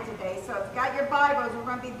Jeremiah today. So if you've got your Bibles, we're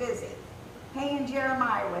going to be busy. Hang in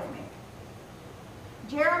Jeremiah with me.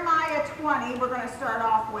 Jeremiah 20, we're going to start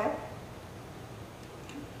off with.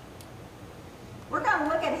 We're going to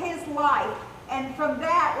look at his life, and from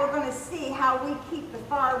that we're going to see how we keep the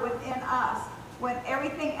fire within us when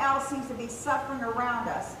everything else seems to be suffering around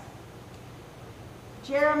us.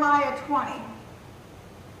 Jeremiah 20.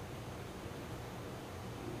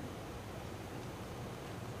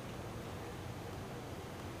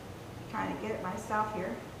 Trying to get it myself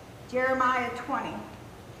here. Jeremiah 20.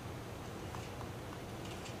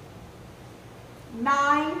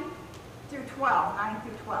 9 through 12. 9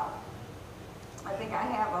 through 12. I think I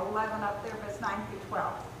have 11 up there, but it's 9 through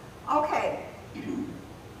 12. Okay.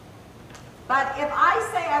 But if I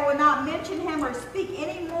say I will not mention him or speak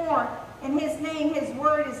any more in his name, his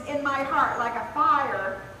word is in my heart like a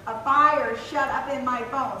fire shut up in my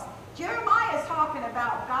bones. Jeremiah is talking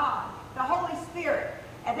about God, the Holy Spirit.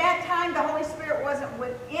 At that time, the Holy Spirit wasn't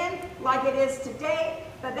within like it is today,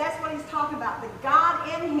 but that's what he's talking about. The God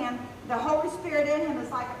in him, the Holy Spirit in him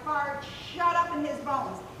is like a fire shut up in his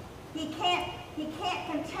bones. He can't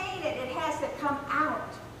contain it. It has to come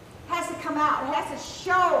out. It has to come out. It has to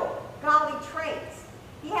show godly traits.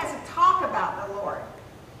 He has to talk about the Lord.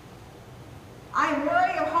 I am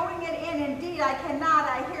weary of holding it in. Indeed, I cannot.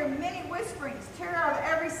 I hear many whisperings, terror of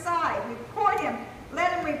every side. Report him.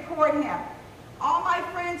 Let him report him. All my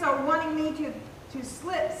friends are wanting me to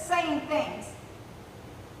slip saying things.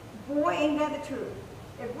 Boy, ain't that the truth.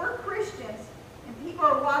 If we're Christians and people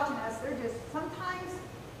are watching us, they're just, sometimes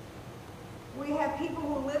we have people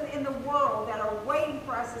who live in the world that are waiting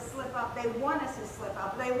for us to slip up. They want us to slip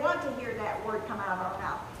up. They want to hear that word come out of our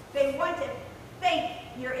mouth. They want to think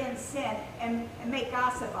you're in sin and make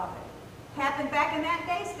gossip of it. Happened back in that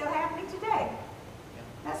day, still happening today.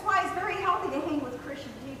 That's why it's very healthy to hang with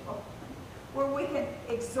Christian people, where we can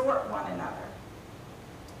exhort one another.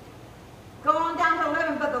 Go on down to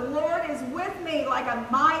 11. But the Lord is with me like a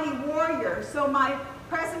mighty warrior, so my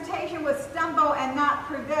presentation will stumble and not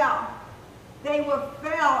prevail. They will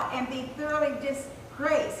fail and be thoroughly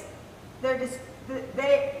disgraced. Their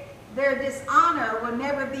dishonor will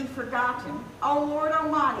never be forgotten. O Lord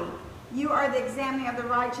Almighty, you are the examining of the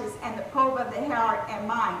righteous and the probe of the heart and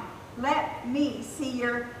mind. Let me see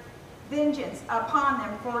your vengeance upon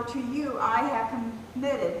them, for to you I have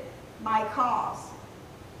committed my cause.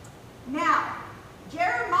 Now,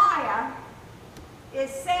 Jeremiah is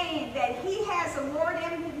saying that he has the Lord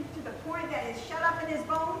in him to the point that it's shut up in his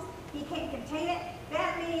bones. He can't contain it.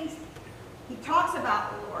 That means he talks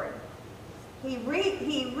about the Lord. He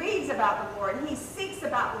reads about the Lord. He seeks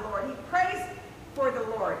about the Lord. He prays for the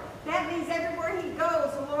Lord. That means everywhere he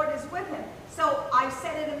goes, the Lord is with him. So I've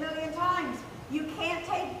said it a million times. You can't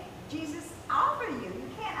take Jesus off of you. You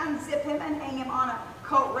can't unzip him and hang him on a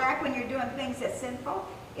coat rack when you're doing things that's sinful.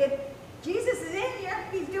 If Jesus is in you,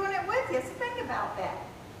 he's doing it with you. So think about that.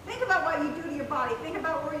 Think about what you do to your body. Think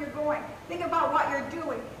about where you're going. Think about what you're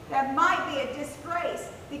doing. That might be a disgrace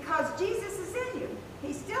because Jesus is in you.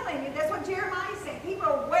 He's still in you. That's what Jeremiah is saying. People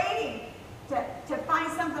are waiting to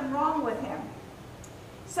find something wrong with him.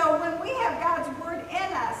 So when we have God's word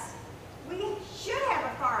in us, we should have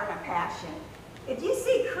a fire and a passion. If you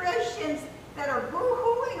see Christians that are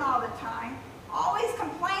boo-hooing all the time, always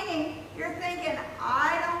complaining, you're thinking,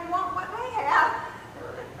 I don't want what they have.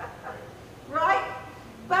 Right?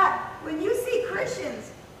 But when you see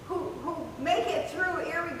Christians who make it through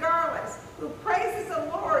irregardless, who praises the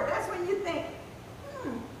Lord, that's when you think,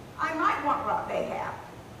 I might want what they have.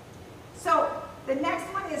 So the next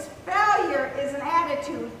one is failure is an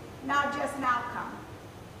attitude, not just an outcome.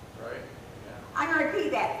 Right? Yeah. I'm going to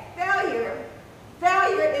repeat that.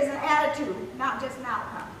 Failure is an attitude, not just an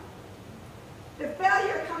outcome. The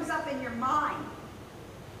failure comes up in your mind.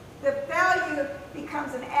 The failure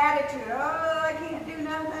becomes an attitude. Oh, I can't do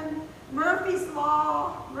nothing. Murphy's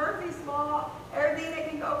Law. Everything that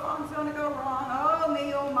can go wrong is going to go wrong. Oh,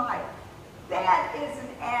 me, oh, my. That is an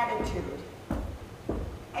attitude.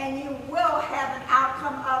 And you will have an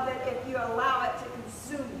outcome of it if you allow it to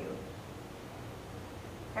consume you.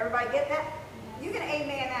 Everybody get that? You can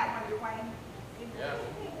amen that one, Dwayne. Yeah,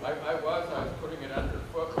 I was putting it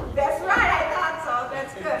underfoot. That's right, I thought so.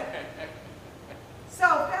 That's good.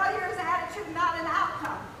 So failure is an attitude, not an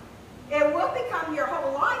outcome. It will become your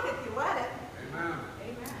whole life if you let it. Amen.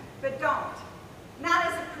 Amen.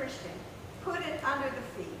 Put it under the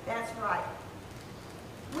feet. That's right.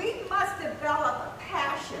 We must develop a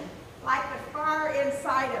passion like the fire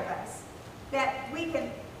inside of us that we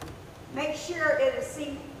can make sure it is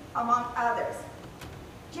seen among others.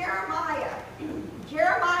 Jeremiah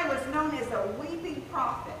was known as a weeping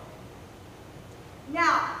prophet.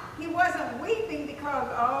 Now, he wasn't weeping because,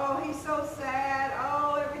 oh, he's so sad,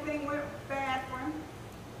 oh, everything went bad for him.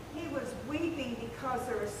 He was weeping because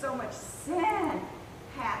there was so much sin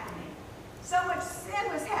happening. So much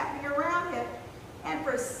sin was happening around him. And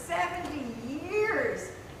for 70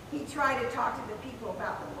 years, he tried to talk to the people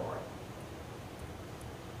about the Lord.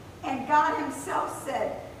 And God himself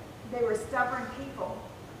said they were stubborn people.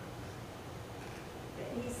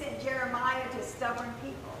 He sent Jeremiah to stubborn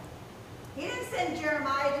people. He didn't send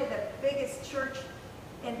Jeremiah to the biggest church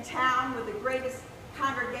in town with the greatest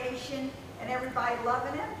congregation and everybody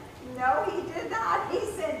loving him. No, he did not. He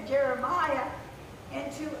sent Jeremiah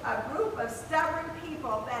into a group of stubborn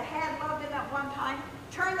people that had loved him at one time,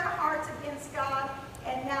 turned their hearts against God,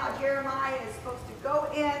 and now Jeremiah is supposed to go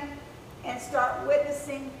in and start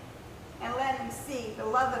witnessing and let them see the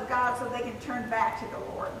love of God so they can turn back to the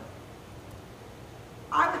Lord.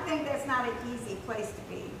 I would think that's not an easy place to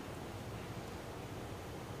be.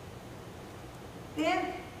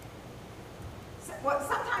 Then,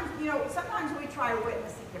 sometimes we try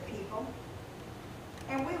witnessing to people,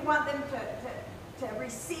 and we want them to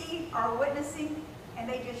receive our witnessing, and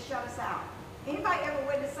they just shut us out. Anybody ever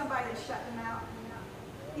witnessed somebody that shut them out?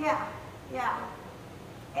 Yeah, yeah.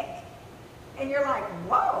 And you're like,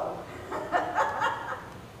 whoa.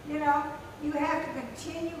 You have to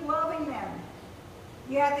continue loving them.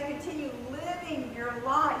 You have to continue living your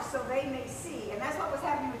life so they may see. And that's what was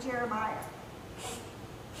happening with Jeremiah.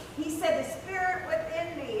 He said, the spirit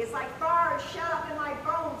within me is like fire shut up in my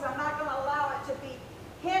bones. I'm not going to allow it to be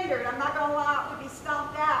hindered. I'm not going to allow it to be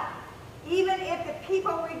stomped out. Even if the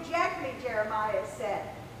people reject me, Jeremiah said.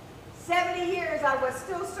 70 years I would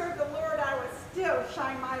still serve the Lord. I would still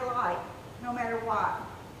shine my light, no matter what.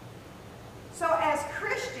 So as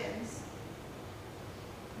Christians,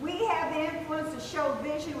 we have the influence to show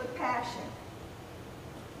vision with passion.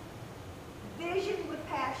 Vision with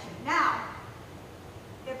passion. Now,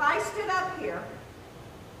 if I stood up here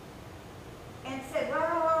and said,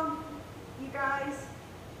 well, you guys,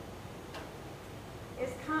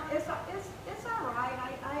 it's all right.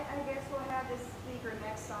 I guess we'll have this speaker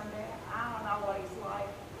next Sunday. I don't know what he's like.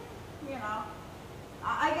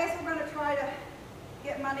 I guess we're going to try to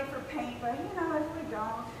get money for paint, but if we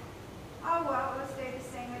don't, oh well, it'll stay the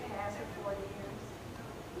same it has for 40 years.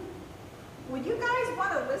 Would you guys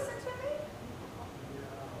want to listen to me?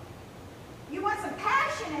 You want some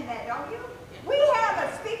passion in that, don't you? We have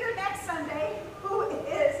a speaker next Sunday who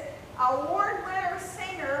is an award-winner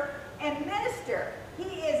singer and minister.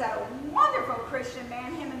 He is a wonderful Christian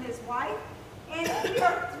man, him and his wife, and we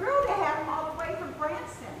are thrilled to have him all the way from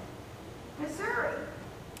Branson, Missouri.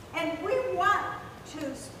 And we want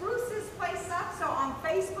to spruce this place up, so on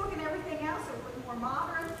Facebook and everything else, it would be more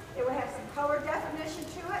modern. It would have some color definition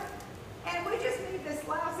to it. And we just need this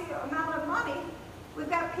lousy amount of money. We've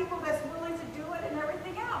got people that's willing to do it and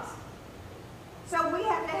everything else. So we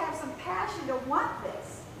have to have some passion to want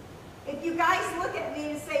this. If you guys look at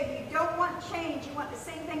me and say you don't want change, you want the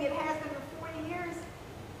same thing it has been for 40 years,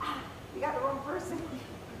 you got the wrong person.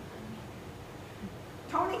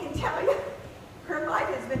 Tony can tell you, her life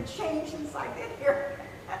has been changed since I've been here.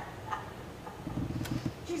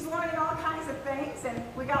 She's learning all kinds of things, and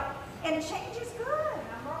and change is good.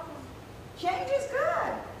 Change is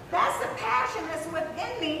good. That's the passion that's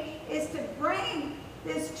within me, is to bring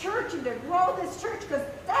this church and to grow this church, because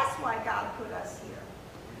that's why God put us here.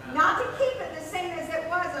 Not to keep it the same as it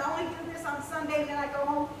was and only do this on Sunday and then I go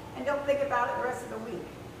home and don't think about it the rest of the week.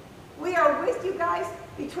 We are with you guys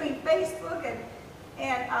between Facebook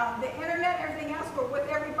and the internet and everything else. We're with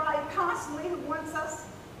everybody constantly who wants us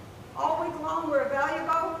all week long. We're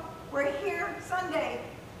valuable. We're here Sunday,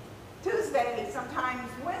 Tuesday, sometimes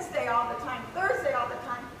Wednesday all the time, Thursday all the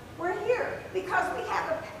time. We're here because we have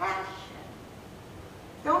a passion.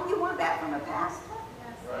 Don't you want that from a pastor?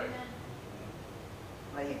 Yes, Right. amen.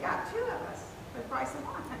 Well, you got two of us for the price of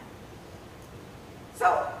one.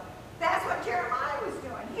 So that's what Jeremiah was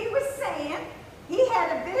doing. He was saying he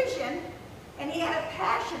had a vision and he had a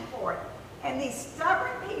passion for it. And these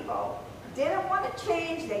stubborn people didn't want to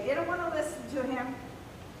change. They didn't want to listen to him.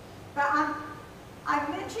 But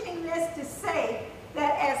I'm mentioning this to say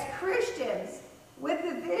that as Christians with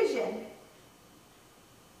the vision,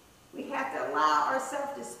 we have to allow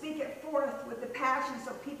ourselves to speak it forth with the passion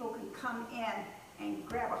so people can come in and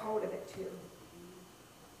grab a hold of it too.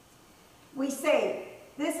 We say,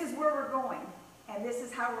 This is where we're going, and this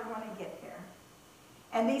is how we're going to get there.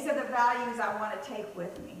 And these are the values I want to take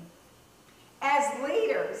with me. As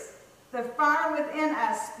leaders, the fire within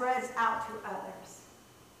us spreads out to others.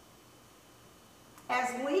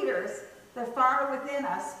 As leaders, the fire within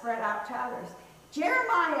us spread out to others.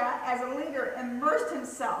 Jeremiah, as a leader, immersed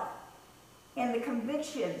himself in the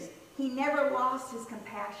convictions. He never lost his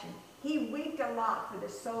compassion. He wept a lot for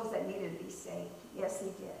the souls that needed to be saved. Yes,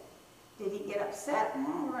 he did. Did he get upset?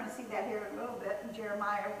 We're going to see that here in a little bit in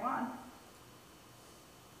Jeremiah 1.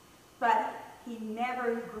 But he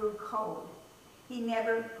never grew cold. He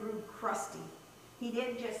never grew crusty. He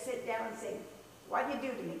didn't just sit down and say, "What did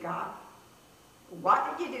you do to me, God?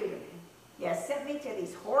 What did you do to me? You sent me to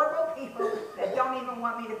these horrible people that don't even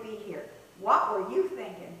want me to be here. What were you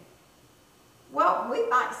thinking?" Well, we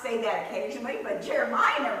might say that occasionally, but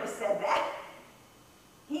Jeremiah never said that.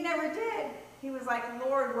 He never did. He was like,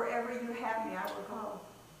 "Lord, wherever you have me, I will go."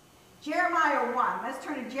 Jeremiah 1. Let's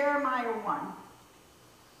turn to Jeremiah 1.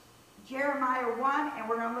 Jeremiah 1, and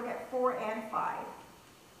we're going to look at 4 and 5.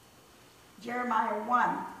 Jeremiah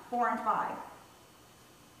 1, 4 and 5.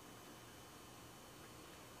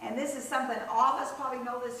 And this is something all of us probably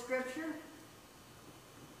know this scripture.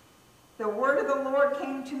 The word of the Lord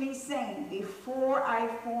came to me saying, "Before I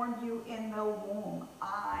formed you in the womb,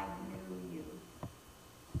 I knew you.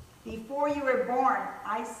 Before you were born,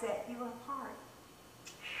 I set you apart."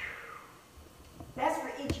 That's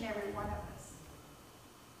for each and every one of us.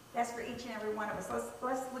 That's for each and every one of us.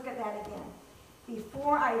 Let's look at that again.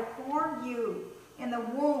 Before I formed you in the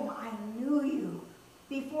womb, I knew you.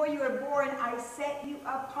 Before you were born, I set you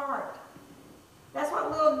apart. That's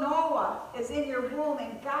what little Noah is in your womb,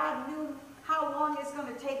 and God knew how long it's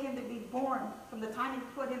going to take him to be born from the time he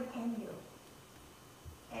put him in you.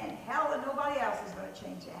 And hell, and nobody else is going to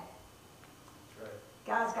change that. That's right.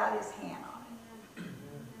 God's got his hand on it.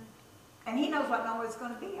 And he knows what Noah's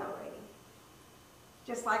going to be already.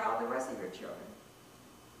 Just like all the rest of your children.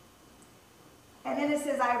 And then it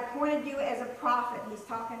says, "I appointed you as a prophet." He's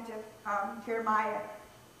talking to Jeremiah,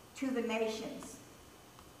 "to the nations."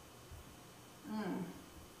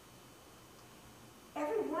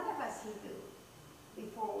 Every one of us he knew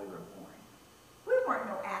before we were born. We weren't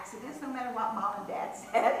no accidents, no matter what mom and dad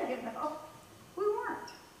said, you know. We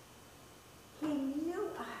weren't. He knew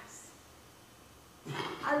us.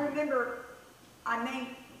 I remember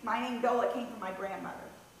my name Dola came from my grandmother,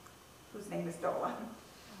 whose name is Dola.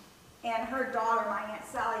 And her daughter, my Aunt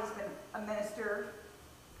Sally, has been a minister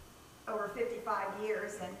over 55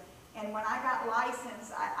 years. And when I got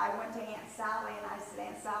licensed, I went to Aunt Sally and I said,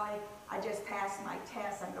 "Aunt Sally, I just passed my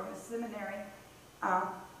test. I'm going to seminary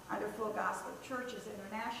under Full Gospel Churches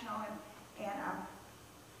International and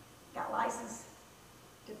got licensed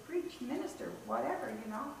to preach, minister, whatever, you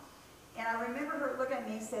know." And I remember her looking at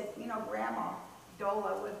me and said, "You know, Grandma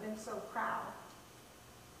Dola would have been so proud."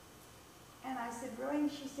 And I said, "Really?"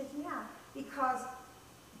 And she said, "Yeah, because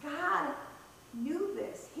God knew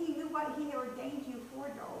this. He knew what he ordained you for,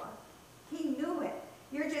 Dola. He knew it.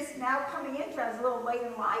 You're just now coming into it. I was a little late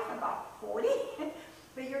in life, about 40,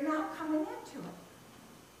 but you're now coming into it.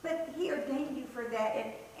 But he ordained you for that,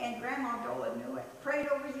 and Grandma Dola knew it. Prayed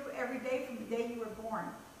over you every day from the day you were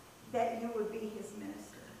born, that you would be his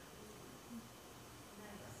minister."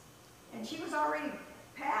 And she was already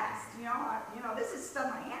passed, you know, this is stuff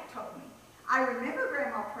my aunt told me. I remember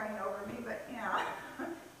Grandma praying over me, but, you know,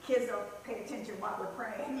 kids don't pay attention to what we're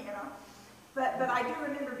praying, you know. But I do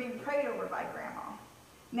remember being prayed over by Grandma.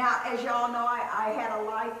 Now, as y'all know, I had a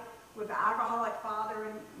life with an alcoholic father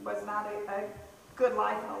and was not a good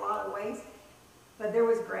life in a lot of ways. But there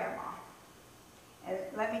was Grandma. And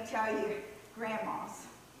let me tell you, grandmas,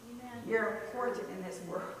 you're important in this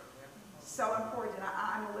world. So important.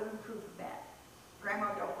 I'm a living proof of that.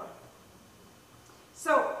 Grandma Dola.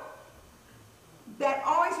 So, that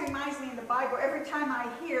always reminds me in the Bible, every time I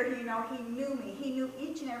hear it, you know, he knew me. He knew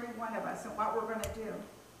each and every one of us and what we're going to do.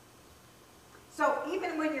 So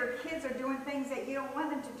even when your kids are doing things that you don't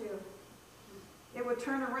want them to do, it will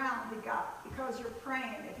turn around because you're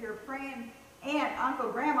praying. If you're praying, aunt,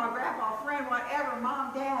 uncle, grandma, grandpa, friend, whatever,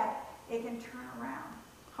 mom, dad, it can turn around.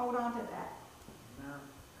 Hold on to that.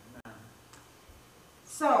 Amen.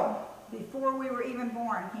 So, before we were even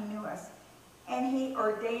born, he knew us. And he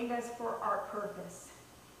ordained us for our purpose.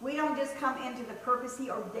 We don't just come into the purpose, he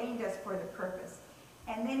ordained us for the purpose.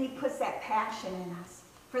 And then he puts that passion in us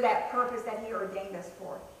for that purpose that he ordained us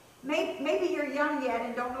for. Maybe you're young yet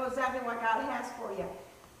and don't know exactly what God has for you.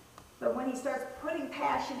 But when he starts putting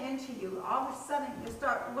passion into you, all of a sudden you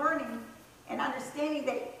start learning and understanding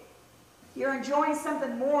that you're enjoying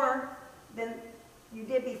something more than you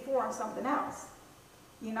did before on something else.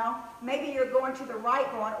 You know, maybe you're going to the right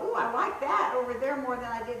going, ooh, I like that over there more than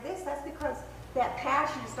I did this. That's because that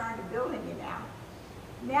passion is starting to build in you now.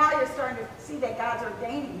 Now you're starting to see that God's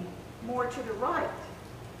ordaining more to the right.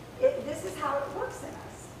 This is how it works in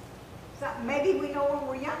us. So maybe we know when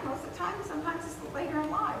we're young most of the time, sometimes it's later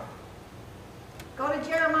in life. Go to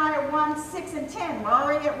Jeremiah 1, 6 and 10. We're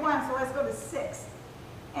already at 1, so let's go to 6.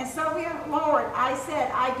 And so, Lord, I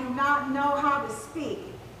said, I do not know how to speak.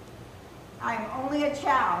 I am only a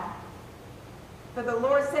child. But the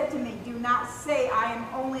Lord said to me, do not say I am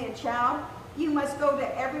only a child. You must go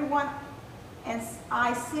to everyone and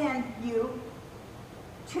I send you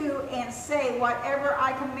to and say whatever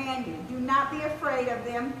I command you. Do not be afraid of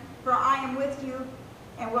them, for I am with you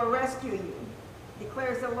and will rescue you,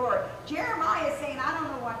 declares the Lord. Jeremiah is saying, I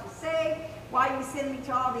don't know what to say. Why you send me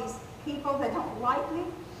to all these people that don't like me?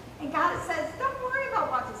 And God says, don't worry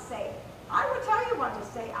about what to say. I will tell you what to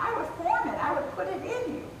say. I would form it. I would put it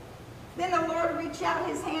in you. Then the Lord reached out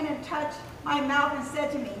his hand and touched my mouth and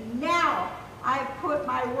said to me, now I have put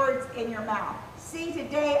my words in your mouth. See,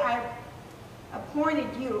 today I have appointed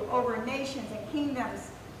you over nations and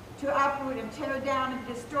kingdoms to uproot and tear down and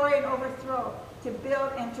destroy and overthrow, to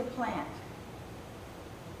build and to plant.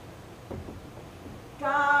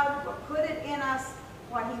 God will put it in us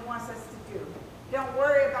what he wants us to do. Don't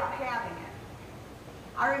worry about having it.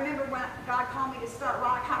 I remember when God called me to start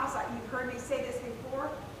Rock House, you've heard me say this before.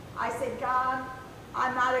 I said, God,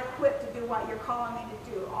 I'm not equipped to do what you're calling me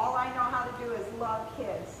to do. All I know how to do is love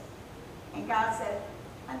kids. And God said,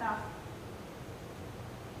 enough.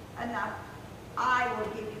 Enough. I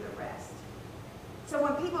will give you the rest. So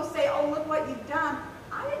when people say, oh, look what you've done,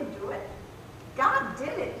 I didn't do it. God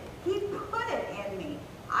did it. He put it in me.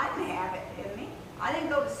 I didn't have it in me. I didn't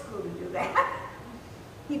go to school to do that.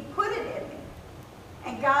 He put it in me.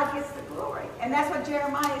 And God gets the glory. And that's what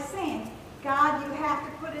Jeremiah is saying. God, you have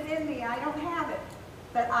to put it in me. I don't have it.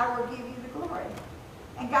 But I will give you the glory.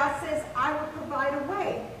 And God says, I will provide a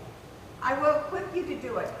way. I will equip you to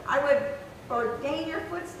do it. I would ordain your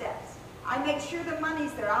footsteps. I make sure the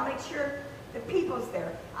money's there. I'll make sure the people's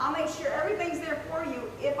there. I'll make sure everything's there for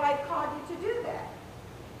you if I've called you to do that.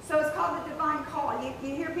 So it's called the divine call.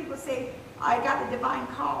 You hear people say, I got the divine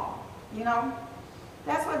call. You know?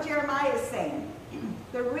 That's what Jeremiah is saying.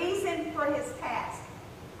 The reason for his task.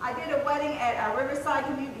 I did a wedding at Riverside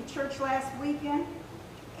Community Church last weekend,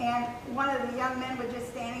 and one of the young men was just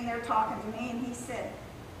standing there talking to me, and he said,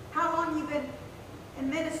 how long you been in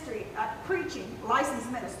ministry, preaching,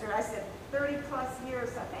 licensed minister? I said, 30 plus years,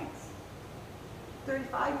 I think.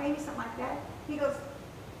 35 maybe, something like that. He goes,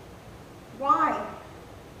 why?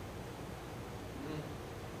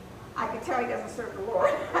 I could tell he doesn't serve the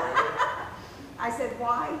Lord. I said,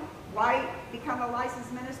 why? Why become a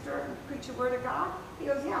licensed minister and preach the word of God? He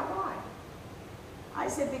goes, yeah, why? I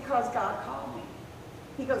said, because God called me.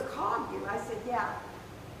 He goes, called you? I said, yeah.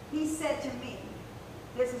 He said to me,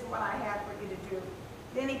 this is what I have for you to do.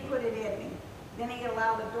 Then he put it in me. Then he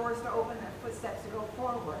allowed the doors to open and the footsteps to go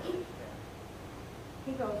forward.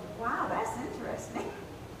 He goes, wow, that's interesting.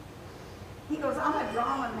 He goes, I'm a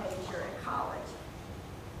drama major at college.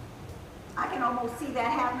 I can almost see that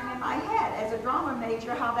happening in my head as a drama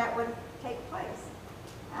major, how that would take place.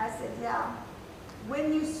 And I said, yeah.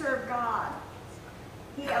 When you serve God,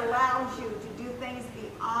 he allows you to do things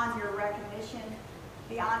beyond your recognition,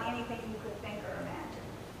 beyond anything you could think or imagine.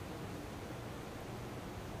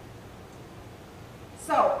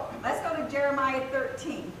 So, let's go to Jeremiah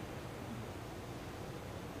 13.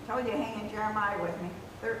 I told you to hang in Jeremiah with me.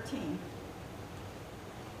 13.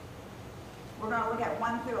 We're going to look at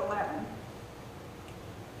 1 through 11.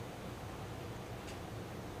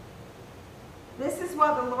 This is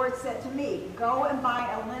what the Lord said to me. Go and buy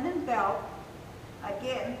a linen belt.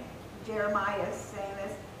 Again, Jeremiah is saying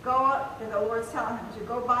this. Go up, the Lord's telling him to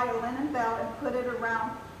go buy a linen belt and put it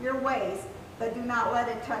around your waist, but do not let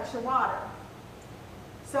it touch the water.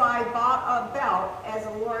 So I bought a belt as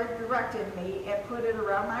the Lord directed me and put it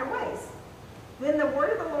around my waist. Then the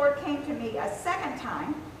word of the Lord came to me a second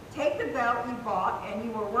time. Take the belt you bought and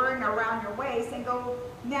you were wearing around your waist and go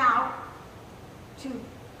now to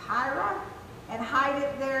Pyra and hide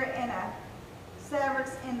it there in a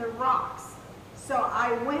severus in the rocks. So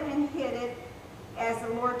I went and hid it as the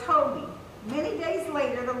Lord told me. Many days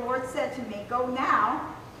later, the Lord said to me, go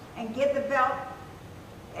now and get the belt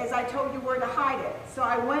as I told you where to hide it. So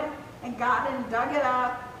I went and got it and dug it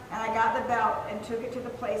up, and I got the belt and took it to the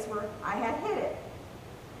place where I had hid it.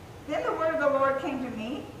 Then the word of the Lord came to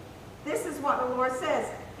me. This is what the Lord says.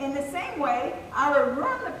 In the same way, I will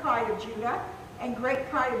ruin the pride of Judah and great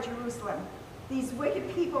pride of Jerusalem. These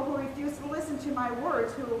wicked people who refuse to listen to my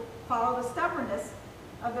words, who follow the stubbornness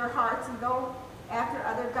of their hearts and go after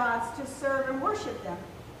other gods to serve and worship them,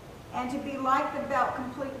 and to be like the belt,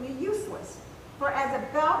 completely useless. For as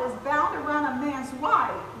a belt is bound around a man's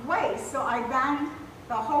waist, so I bind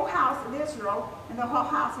the whole house of Israel and the whole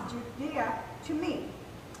house of Judea to me,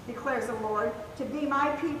 declares the Lord, to be my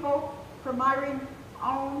people for my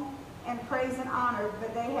own and praise and honor,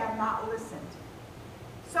 but they have not listened.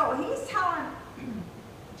 So he's telling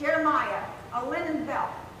Jeremiah, a linen belt.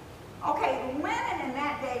 Okay, linen in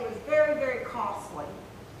that day was very, very costly.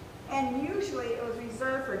 And usually it was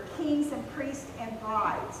reserved for kings and priests and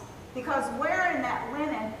brides, because wearing that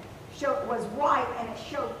linen was white and it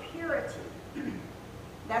showed purity.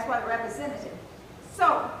 That's what it represented.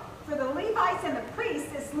 So, for the Levites and the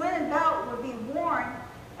priests, this linen belt would be worn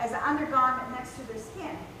as an undergarment next to their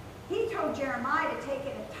skin. He told Jeremiah to take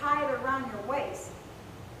it and tie it around your waist.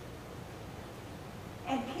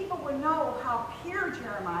 And people would know how pure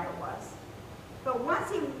Jeremiah was. But once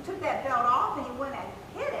he took that belt off and he went and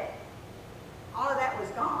hid it, all of that was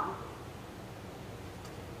gone.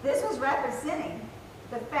 This was representing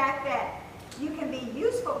the fact that you can be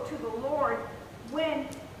useful to the Lord when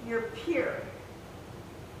you're pure.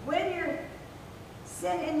 When your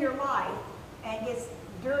sin in your life and gets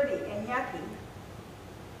dirty and yucky,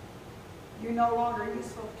 you're no longer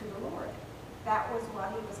useful to the Lord. That was what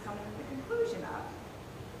he was coming to the conclusion of.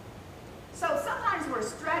 So sometimes we're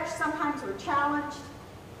stretched, sometimes we're challenged,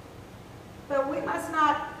 but we must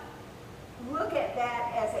not look at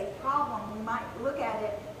that as a problem. We might look at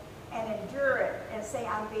it and endure it and say,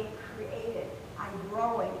 I'm being created, I'm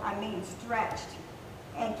growing, I'm being stretched,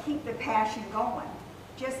 and keep the passion going.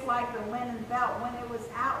 Just like the linen belt, when it was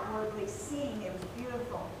outwardly seen, it was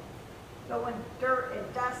beautiful. But when dirt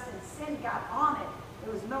and dust and sin got on it,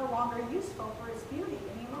 it was no longer useful for its beauty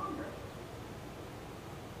any longer.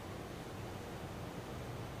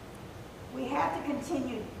 We have to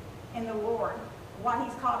continue in the Lord, what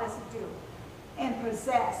he's called us to do, and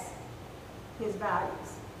possess his values.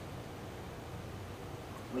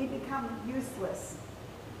 We become useless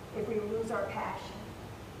if we lose our passion.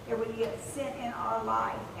 If we get sin in our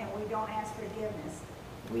life and we don't ask forgiveness,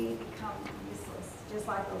 we become useless. Just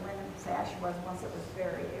like the linen sash was once it was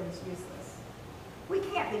buried, it was useless. We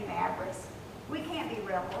can't be mavericks. We can't be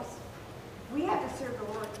rebels. We have to serve the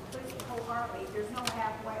Lord completely, wholeheartedly. There's no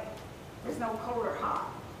halfway. There's no cold or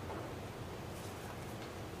hot.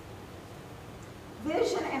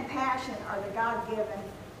 Vision and passion are the God-given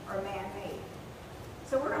or man-made.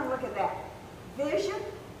 So we're going to look at that. Vision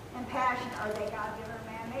and passion are they God-given or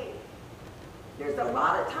man-made? There's a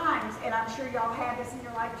lot of times, and I'm sure y'all have this in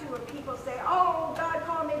your life too, where people say, oh, God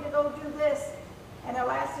called me to go do this, and it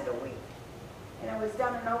lasted a week, and it was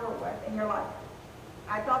done and over with, and you're like,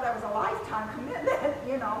 I thought that was a lifetime commitment,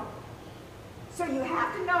 you know. So you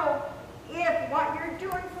have to know if what you're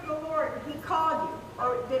doing for the Lord, he called you,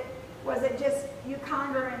 or was it just you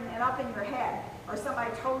conjuring it up in your head, or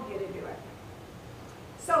somebody told you to do it?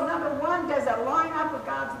 So number one, does it line up with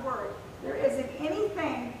God's word? There isn't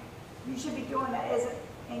anything you should be doing that isn't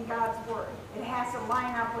in God's word. It has to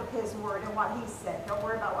line up with his word and what he said. Don't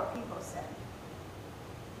worry about what people said.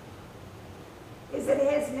 Is it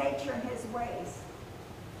his nature and his ways?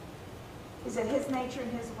 Is it his nature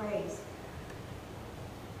and his ways?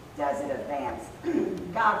 Does it advance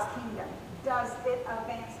God's kingdom? Does it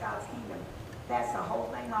advance God's kingdom? That's the whole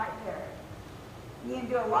thing right there. You can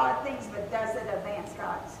do a lot of things, but does it advance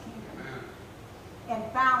God's kingdom? And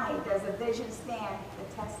finally, does a vision stand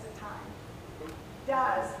the test of time?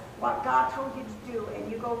 Does what God told you to do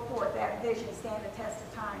and you go forth, that vision stand the test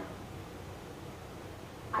of time?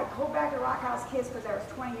 I go back to Rock House Kids because that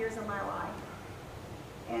was 20 years of my life.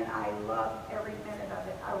 And I loved every minute of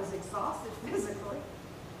it. I was exhausted physically.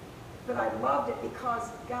 But I loved it because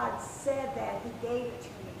God said that. He gave it to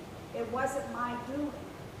me. It wasn't my doing.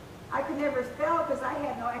 I could never fail because I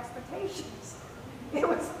had no expectations. It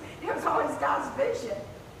was always God's vision.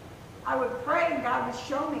 I would pray and God would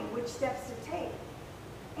show me which steps to take.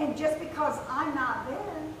 And just because I'm not there,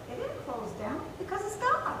 it didn't close down because it's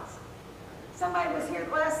God's. Somebody was here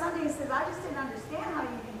last Sunday and says, I just didn't understand how you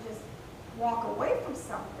can just walk away from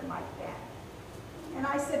something like that. And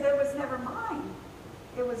I said, it was never mine.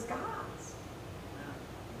 It was God's.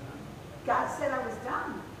 God said I was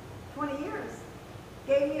done. 20 years.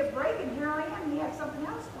 Gave me a break, and here I am. He had something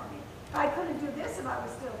else for me. I couldn't do this if I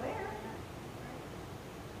was still there.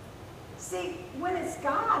 See, when it's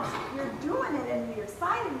God's, you're doing it, and you're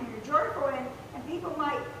excited, and you're joyful, and people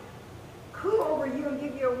might coo over you and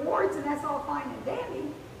give you awards, and that's all fine and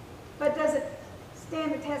dandy. But does it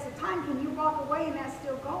stand the test of time? Can you walk away and that's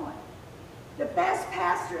still going? The best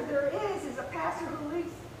pastor there is a pastor who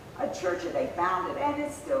leaves a church that they founded and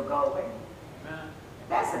it's still going. Amen.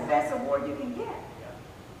 That's the best award you can get.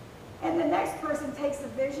 Yeah. And the next person takes the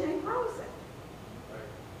vision and grows it. Right.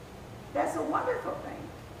 That's a wonderful thing.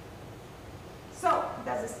 So,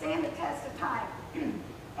 does it stand the test of time?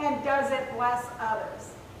 And does it bless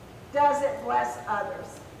others? Does it bless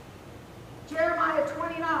others? Jeremiah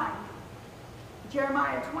 29.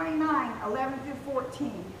 Jeremiah 29, 11 through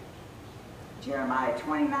 14. Jeremiah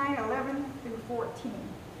 29, 11 through 14.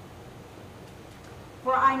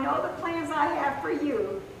 For I know the plans I have for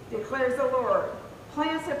you, declares the Lord.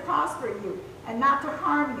 Plans to prosper you and not to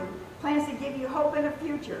harm you. Plans to give you hope in the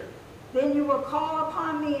future. Then you will call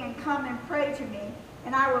upon me and come and pray to me,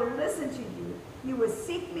 and I will listen to you. You will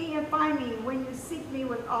seek me and find me when you seek me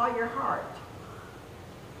with all your heart.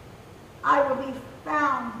 I will be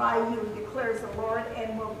found by you, declares the Lord,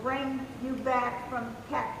 and will bring you back from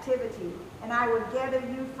captivity. And I will gather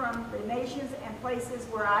you from the nations and places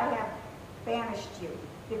where I have banished you,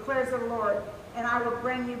 declares the Lord, and I will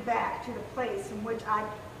bring you back to the place in which I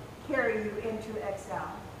carry you into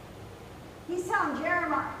exile. He's telling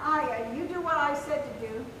Jeremiah, you do what I said to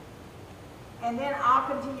do, and then I'll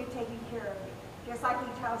continue taking care of you. Just like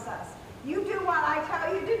he tells us. You do what I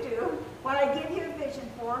tell you to do, what I give you a vision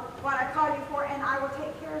for, what I call you for, and I will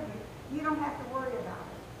take care of you. You don't have to worry about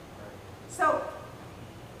it. So,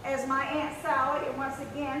 as my Aunt Sally, and once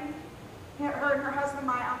again, her and her husband,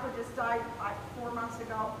 my uncle, just died like 4 months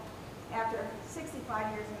ago after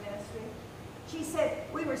 65 years in ministry. She said,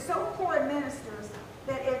 we were so poor ministers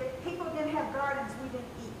that if people didn't have gardens, we didn't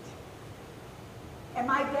eat. And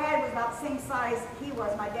my dad was about the same size he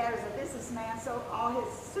was. My dad was a businessman, so all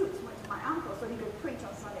his suits went to my uncle so he could preach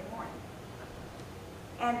on Sunday morning.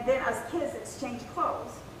 And then us kids exchanged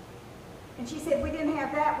clothes. And she said, we didn't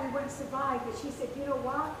have that, we wouldn't survive. But she said, you know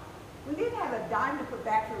what? We didn't have a dime to put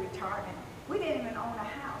back for retirement. We didn't even own a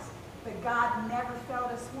house. But God never failed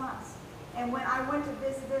us once. And when I went to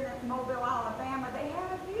visit them at Mobile, Alabama, they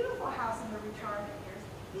had a beautiful house in their retirement years.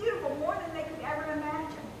 Beautiful, more than they could ever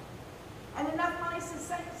imagine. And enough money to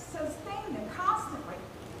sustain them constantly.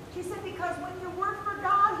 She said, because when you work for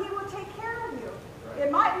God, he will take care of you. Right.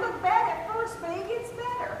 It might look bad at first, but it gets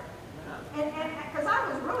better. Yeah. And because I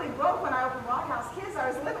was really broke when I opened Rock House Kids, I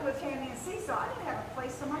was living with Tammy and Cecil. I didn't have a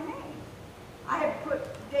place for my name. I had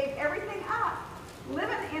gave everything up,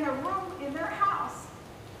 living in a room in their house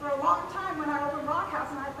for a long time when I opened Rock House,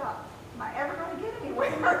 and I thought, am I ever going to get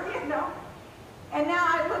anywhere, you know? And now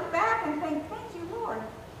I look back and think, thank you, Lord.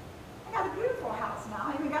 I got a beautiful house now.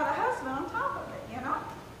 I even got a husband on top of it, you know?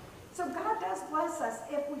 So God does bless us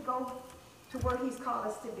if we go to where he's called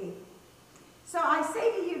us to be. So I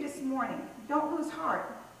say to you this morning, don't lose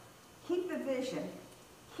heart. Keep the vision.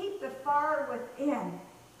 Keep the fire within.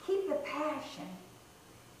 Keep the passion.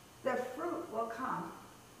 The fruit will come.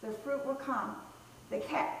 The fruit will come. The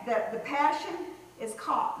passion is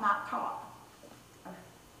caught, not taught.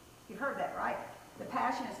 You heard that, right? The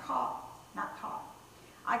passion is caught, not taught.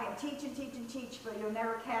 I can teach and teach and teach, but you'll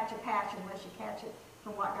never catch a passion unless you catch it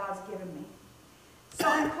from what God's given me.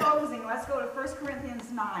 So in closing, let's go to 1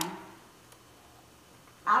 Corinthians 9.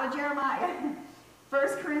 Out of Jeremiah. 1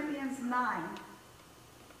 Corinthians 9,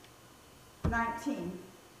 19.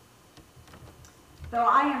 Though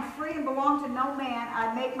I am free and belong to no man,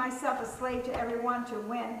 I make myself a slave to everyone to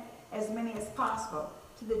win as many as possible.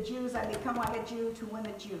 To the Jews, I become like a Jew to win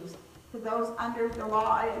the Jews. To those under the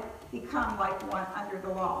law, I become like one under the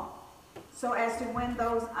law, so as to win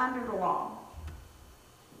those under the law.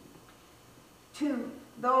 To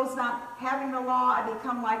those not having the law, I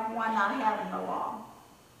become like one not having the law,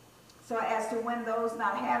 so as to win those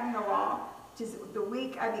not having the law. To the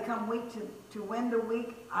weak, I become weak. To win the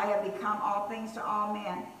weak, I have become all things to all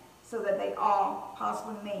men, so that they all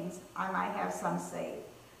possible means I might have some saved.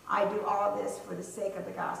 I do all this for the sake of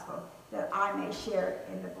the gospel, that I may share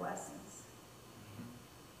in the blessings.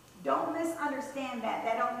 Don't misunderstand that.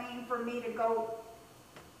 That don't mean for me to go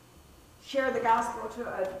share the gospel to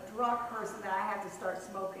a drug person that I have to start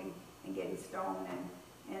smoking and getting stoned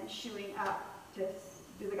and shooting up to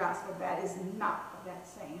do the gospel. That is not what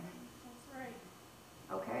that's saying. That's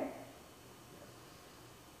right. Okay?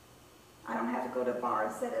 I don't have to go to a bar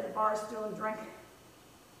and sit at a bar stool and drink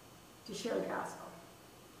to share the gospel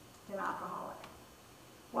to an alcoholic.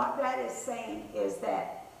 What that is saying is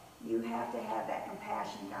that you have to have that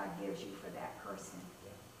compassion God gives you for that person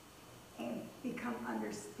and become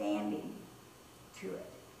understanding to it.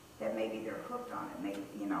 That maybe they're hooked on it, maybe,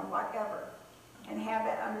 you know, whatever. And have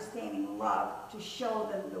that understanding love to show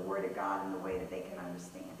them the Word of God in the way that they can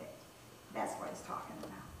understand it. That's what he's talking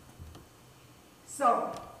about.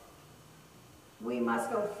 So, we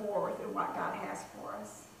must go forward in what God has for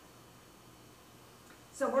us.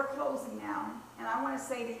 So we're closing now, and I want to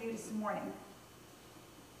say to you this morning,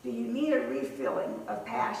 do you need a refilling of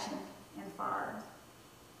passion and fire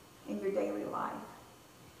in your daily life?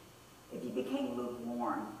 If you became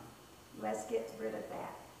lukewarm, let's get rid of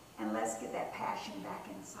that, and let's get that passion back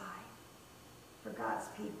inside for God's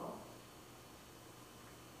people.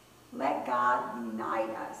 Let God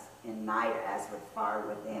unite us with fire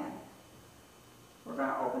within. We're going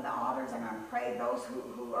to open the altars. I'm going to pray. Those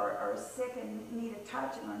who are sick and need a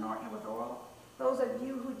touch and anointing with oil. Those of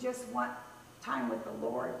you who just want time with the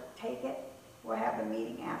Lord, take it. We'll have a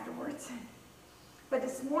meeting afterwards. But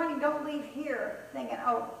this morning, don't leave here thinking,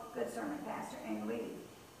 oh, good sermon, Pastor, and leave.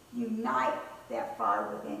 Unite that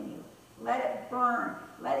fire within you. Let it burn.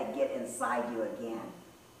 Let it get inside you again.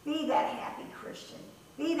 Be that happy Christian.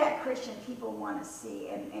 Be that Christian people want to see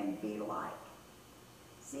and be like.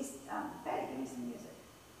 See, Betty, give me some music.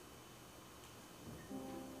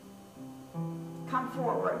 Come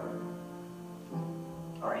forward.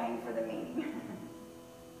 Or hang for the meeting.